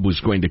mob was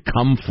going to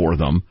come for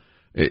them.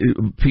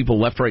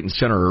 People left, right, and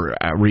center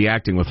are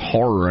reacting with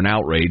horror and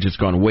outrage. It's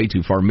gone way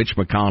too far. Mitch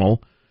McConnell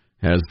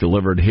has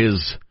delivered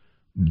his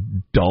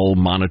dull,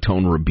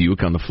 monotone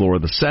rebuke on the floor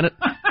of the Senate.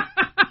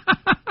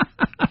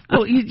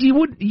 Well,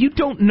 you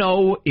don't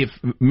know if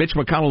Mitch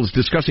McConnell is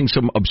discussing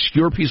some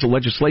obscure piece of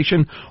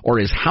legislation or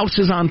his house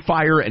is on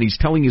fire and he's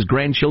telling his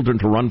grandchildren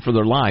to run for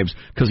their lives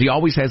because he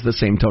always has the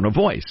same tone of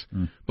voice.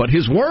 But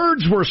his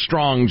words were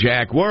strong,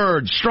 Jack.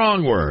 Words,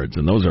 strong words,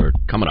 and those are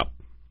coming up.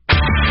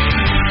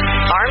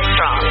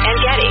 Armstrong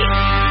and Getty.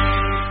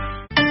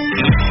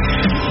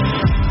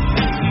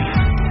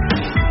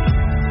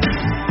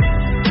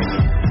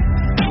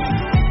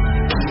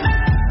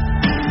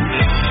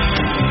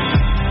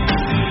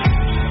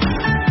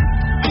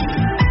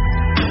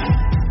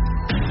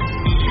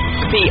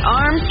 The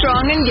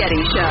Armstrong and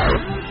Getty Show.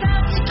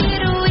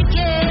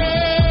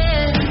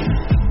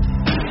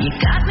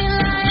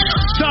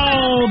 So,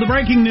 the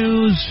breaking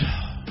news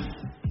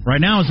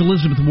right now is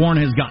Elizabeth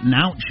Warren has gotten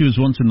out. She was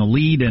once in the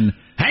lead and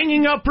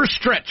hanging up her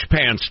stretch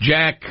pants,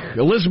 Jack.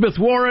 Elizabeth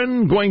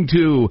Warren going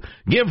to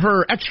give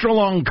her extra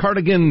long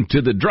cardigan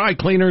to the dry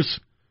cleaners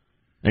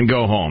and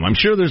go home. I'm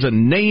sure there's a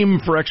name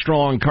for extra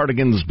long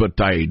cardigans, but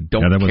I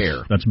don't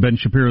care. That's Ben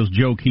Shapiro's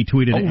joke. He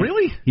tweeted. Oh,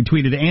 really? He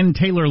tweeted, Ann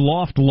Taylor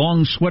Loft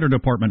long sweater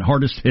department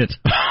hardest hit.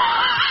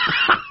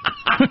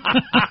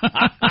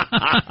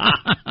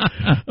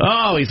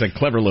 Oh, he's a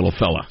clever little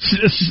fella.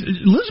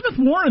 Elizabeth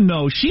Warren,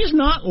 though, she's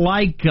not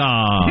like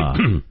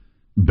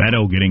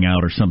Beto getting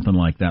out or something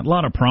like that. A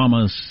lot of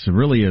promise,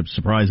 really a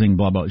surprising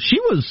blah, blah.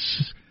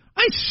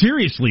 I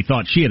seriously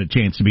thought she had a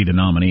chance to be the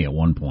nominee at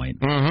one point.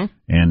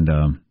 And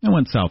it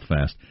went south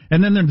fast.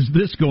 And then there's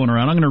this going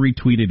around. I'm going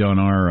to retweet it on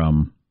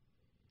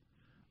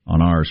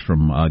ours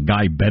from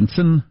Guy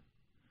Benson.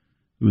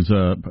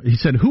 He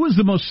said, who is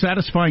the most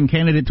satisfying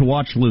candidate to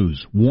watch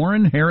lose?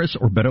 Warren, Harris,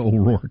 or Beto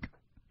O'Rourke?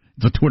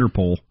 It's a Twitter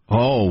poll.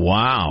 Oh,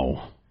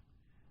 wow.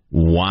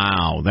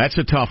 Wow, that's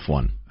a tough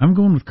one. I'm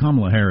going with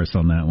Kamala Harris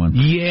on that one.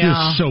 Yeah. She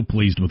is so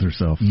pleased with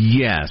herself.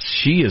 Yes,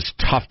 she is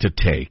tough to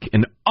take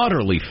and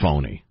utterly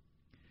phony.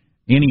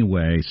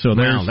 Anyway, so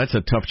wow, that's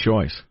a tough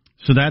choice.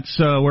 So that's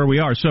where we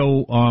are.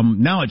 So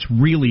now it's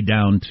really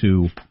down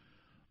to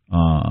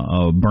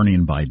Bernie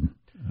and Biden,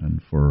 and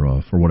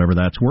for whatever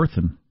that's worth,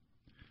 and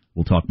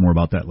we'll talk more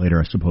about that later,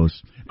 I suppose.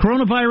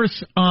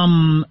 Coronavirus.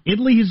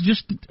 Italy has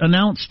just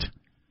announced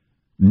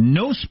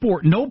no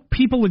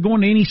people are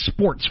going to any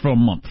sports for a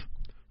month.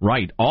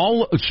 Right.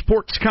 All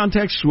sports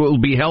contests will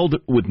be held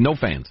with no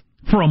fans.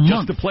 For a month.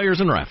 Just the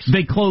players and refs.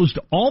 They closed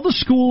all the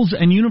schools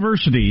and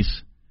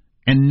universities,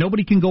 and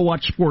nobody can go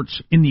watch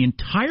sports in the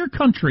entire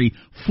country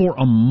for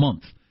a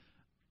month.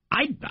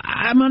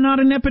 I'm not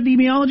an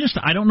epidemiologist.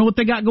 I don't know what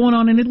they got going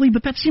on in Italy,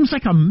 but that seems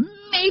like a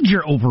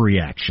major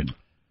overreaction.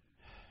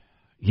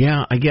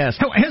 Yeah, I guess.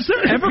 Has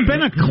there ever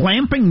been a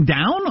clamping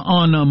down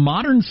on a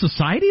modern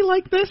society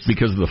like this?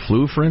 Because of the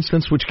flu, for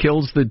instance, which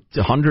kills the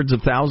hundreds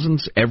of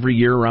thousands every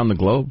year around the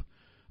globe?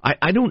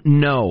 I don't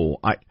know.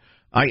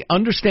 I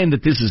understand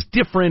that this is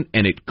different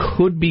and it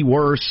could be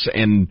worse,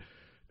 and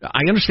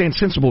I understand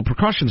sensible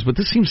precautions, but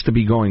this seems to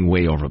be going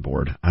way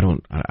overboard.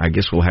 I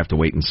guess we'll have to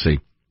wait and see.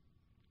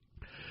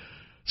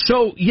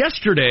 So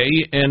yesterday,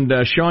 and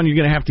Sean, you're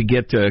going to have to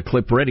get a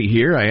clip ready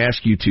here. I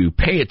asked you to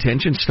pay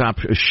attention, stop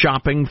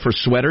shopping for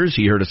sweaters.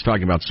 You heard us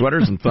talking about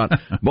sweaters and thought,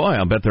 boy,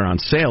 I'll bet they're on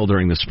sale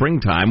during the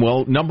springtime.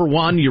 Well, number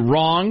one, you're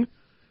wrong.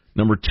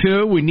 Number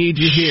two, we need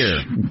you here.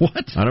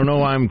 What? I don't know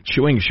why I'm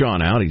chewing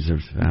Sean out.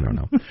 I don't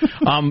know.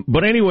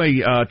 But anyway,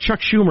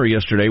 Chuck Schumer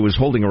yesterday was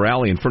holding a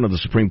rally in front of the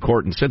Supreme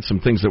Court and said some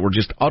things that were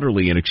just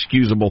utterly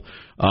inexcusable,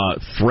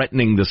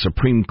 threatening the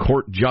Supreme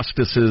Court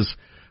justices.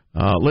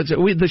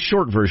 The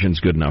short version's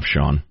good enough,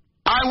 Sean.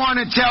 I want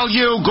to tell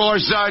you,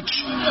 Gorsuch,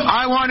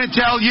 I want to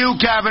tell you,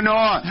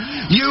 Kavanaugh,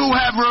 you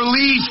have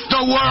released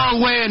the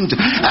whirlwind,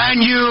 and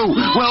you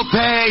will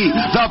pay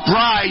the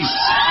price.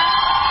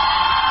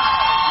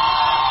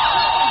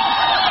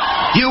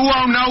 You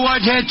won't know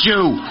what hit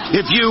you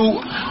if you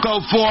go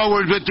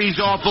forward with these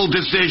awful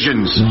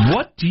decisions.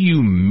 What do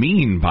you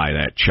mean by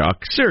that,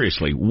 Chuck?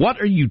 Seriously, what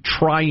are you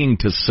trying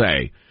to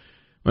say?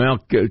 Well,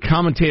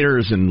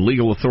 commentators and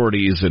legal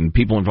authorities and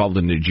people involved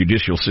in the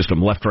judicial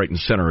system, left, right, and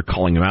center, are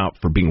calling him out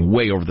for being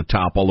way over the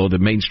top, although the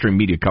mainstream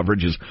media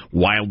coverage is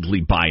wildly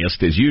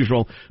biased as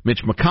usual.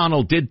 Mitch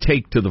McConnell did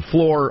take to the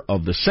floor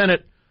of the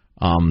Senate.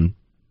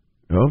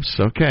 Oops,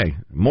 okay.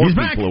 More He's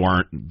people back. who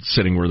aren't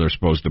sitting where they're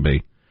supposed to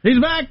be. He's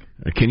back.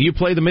 Can you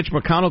play the Mitch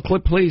McConnell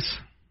clip, please?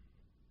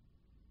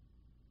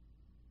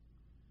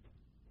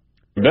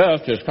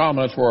 Best, his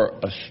comments were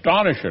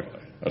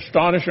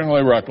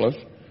astonishingly reckless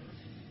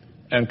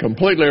and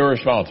completely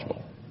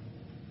irresponsible.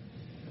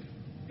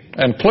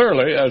 And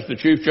clearly, as the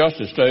Chief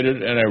Justice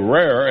stated in a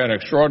rare and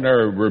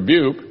extraordinary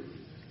rebuke,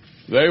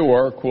 they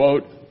were,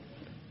 quote,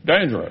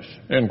 dangerous,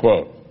 end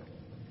quote.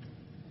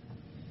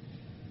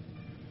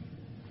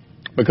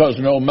 Because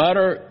no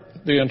matter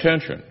the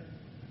intention,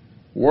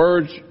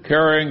 words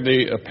carrying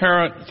the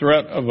apparent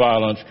threat of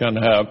violence can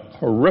have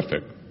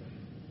horrific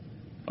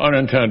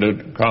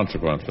unintended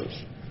consequences.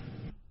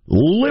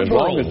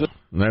 Liberal.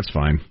 That's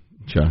fine.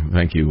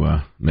 Thank you,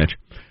 Mitch.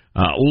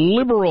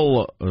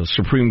 Liberal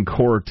Supreme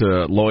Court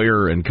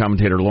lawyer and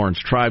commentator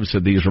Lawrence Tribe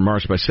said these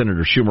remarks by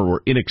Senator Schumer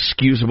were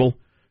inexcusable.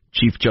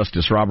 Chief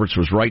Justice Roberts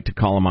was right to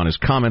call him on his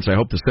comments. I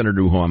hope the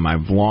senator, whom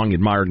I've long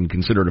admired and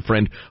considered a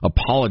friend,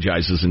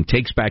 apologizes and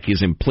takes back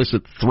his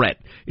implicit threat.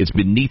 It's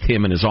beneath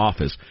him and his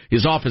office.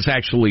 His office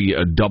actually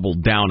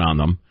doubled down on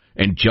them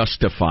and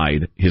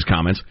justified his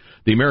comments.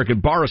 The American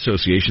Bar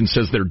Association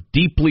says they're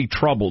deeply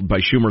troubled by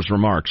Schumer's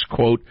remarks.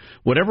 Quote,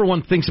 whatever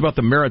one thinks about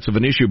the merits of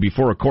an issue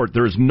before a court,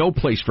 there is no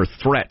place for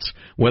threats,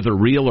 whether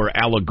real or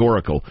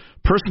allegorical.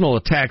 Personal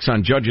attacks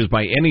on judges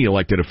by any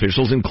elected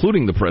officials,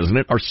 including the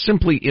president, are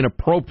simply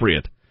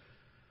inappropriate.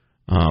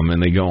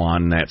 And they go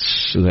on that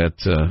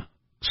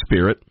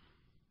spirit.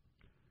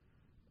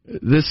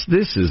 This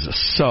is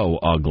so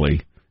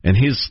ugly. And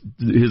his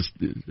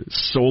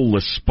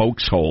soulless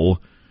spokeshole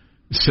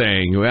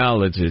saying, well,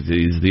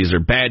 these are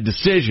bad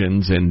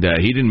decisions, and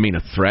he didn't mean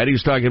a threat. He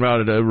was talking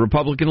about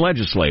Republican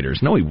legislators.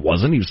 No, he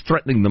wasn't. He was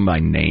threatening them by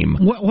name.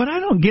 What I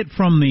don't get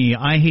from the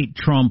I hate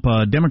Trump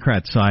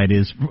Democrat side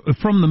is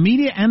from the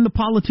media and the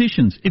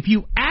politicians. If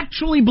you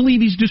actually believe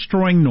he's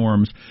destroying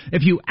norms,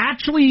 if you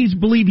actually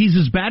believe he's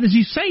as bad as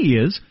you say he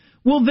is,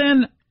 well,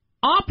 then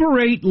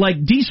operate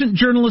like decent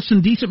journalists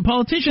and decent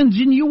politicians,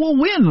 and you will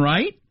win,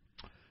 right?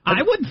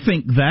 I would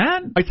think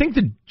that. I think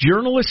the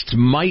journalists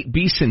might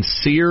be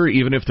sincere,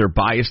 even if they're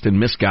biased and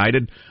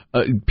misguided.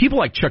 People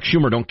like Chuck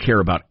Schumer don't care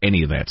about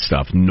any of that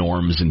stuff,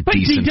 norms and but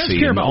decency. He does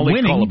care about all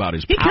winning. They call about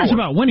is he power. Cares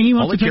about winning. He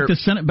wants to take the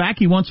Senate back.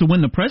 He wants to win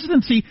the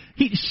presidency.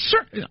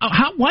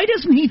 Why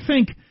doesn't he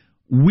think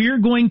we're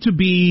going to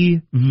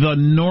be the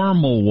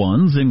normal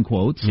ones, in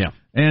quotes? Yeah.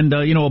 And,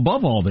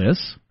 above all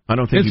this. I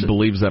don't think he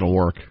believes that'll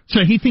work.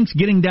 So he thinks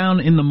getting down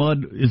in the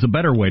mud is a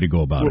better way to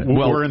go about it.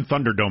 Well, we're in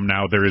Thunderdome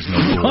now. There is no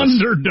rules.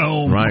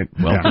 Thunderdome. Right.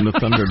 Welcome to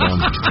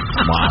Thunderdome.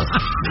 Wow.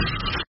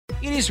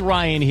 It is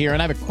Ryan here,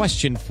 and I have a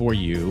question for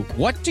you.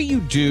 What do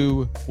you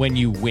do when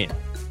you win?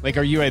 Like,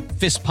 are you a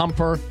fist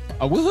pumper,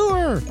 a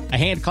woo-hooer, a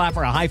hand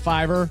clapper, a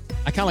high-fiver?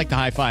 I kind of like the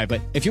high-five,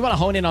 but if you want to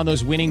hone in on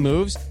those winning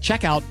moves,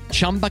 check out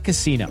Chumba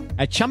Casino.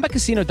 At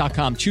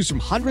ChumbaCasino.com, choose from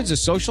hundreds of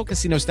social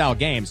casino-style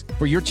games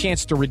for your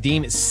chance to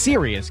redeem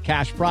serious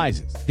cash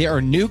prizes. There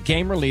are new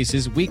game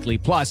releases weekly,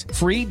 plus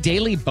free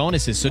daily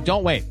bonuses, so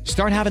don't wait.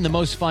 Start having the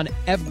most fun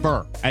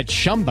ever at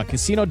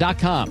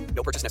ChumbaCasino.com.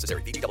 No purchase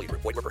necessary. VGW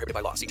Group. Void where prohibited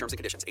by law. See terms and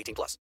conditions.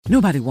 18+.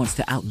 Nobody wants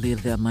to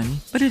outlive their money,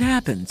 but it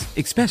happens,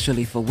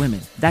 especially for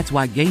women. That's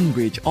why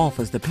Gamebridge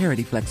offers the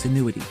Parity Flex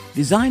annuity,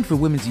 designed for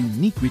women's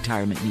unique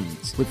retirement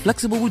needs, with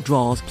flexible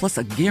withdrawals plus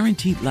a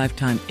guaranteed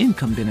lifetime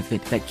income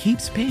benefit that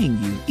keeps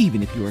paying you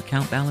even if your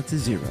account balance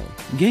is zero.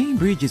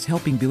 Gamebridge is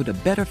helping build a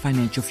better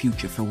financial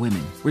future for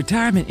women.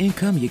 Retirement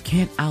income you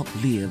can't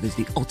outlive is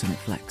the ultimate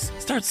flex.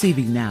 Start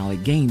saving now at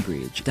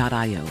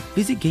Gamebridge.io.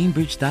 Visit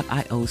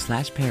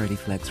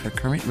Gamebridge.io/ParityFlex for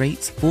current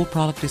rates, full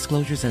product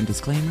disclosures and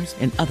disclaimers,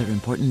 and other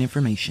important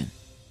information.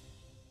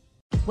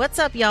 What's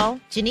up, y'all?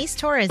 Janice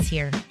Torres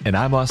here. And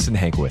I'm Austin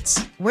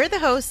Hankwitz. We're the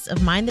hosts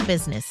of Mind the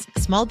Business,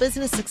 Small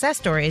Business Success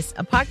Stories,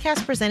 a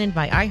podcast presented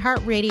by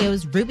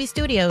iHeartRadio's Ruby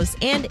Studios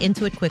and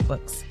Intuit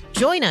QuickBooks.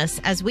 Join us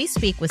as we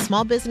speak with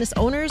small business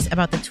owners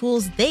about the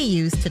tools they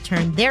use to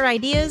turn their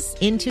ideas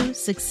into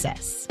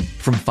success.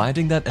 From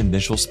finding that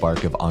initial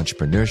spark of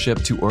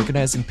entrepreneurship to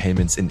organizing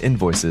payments and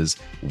invoices,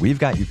 we've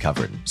got you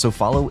covered. So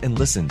follow and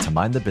listen to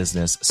Mind the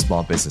Business,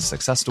 Small Business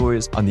Success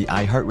Stories on the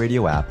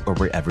iHeartRadio app or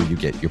wherever you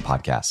get your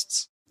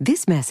podcasts.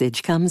 This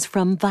message comes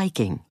from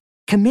Viking,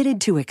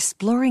 committed to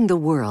exploring the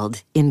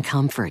world in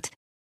comfort.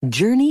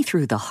 Journey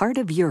through the heart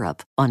of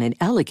Europe on an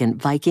elegant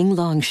Viking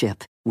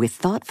longship with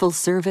thoughtful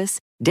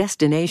service,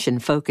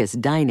 destination-focused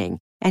dining,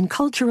 and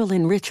cultural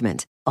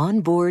enrichment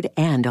on board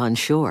and on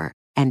shore.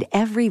 And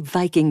every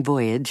Viking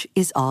voyage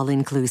is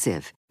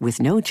all-inclusive, with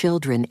no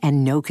children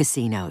and no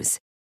casinos.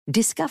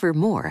 Discover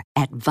more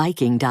at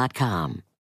Viking.com.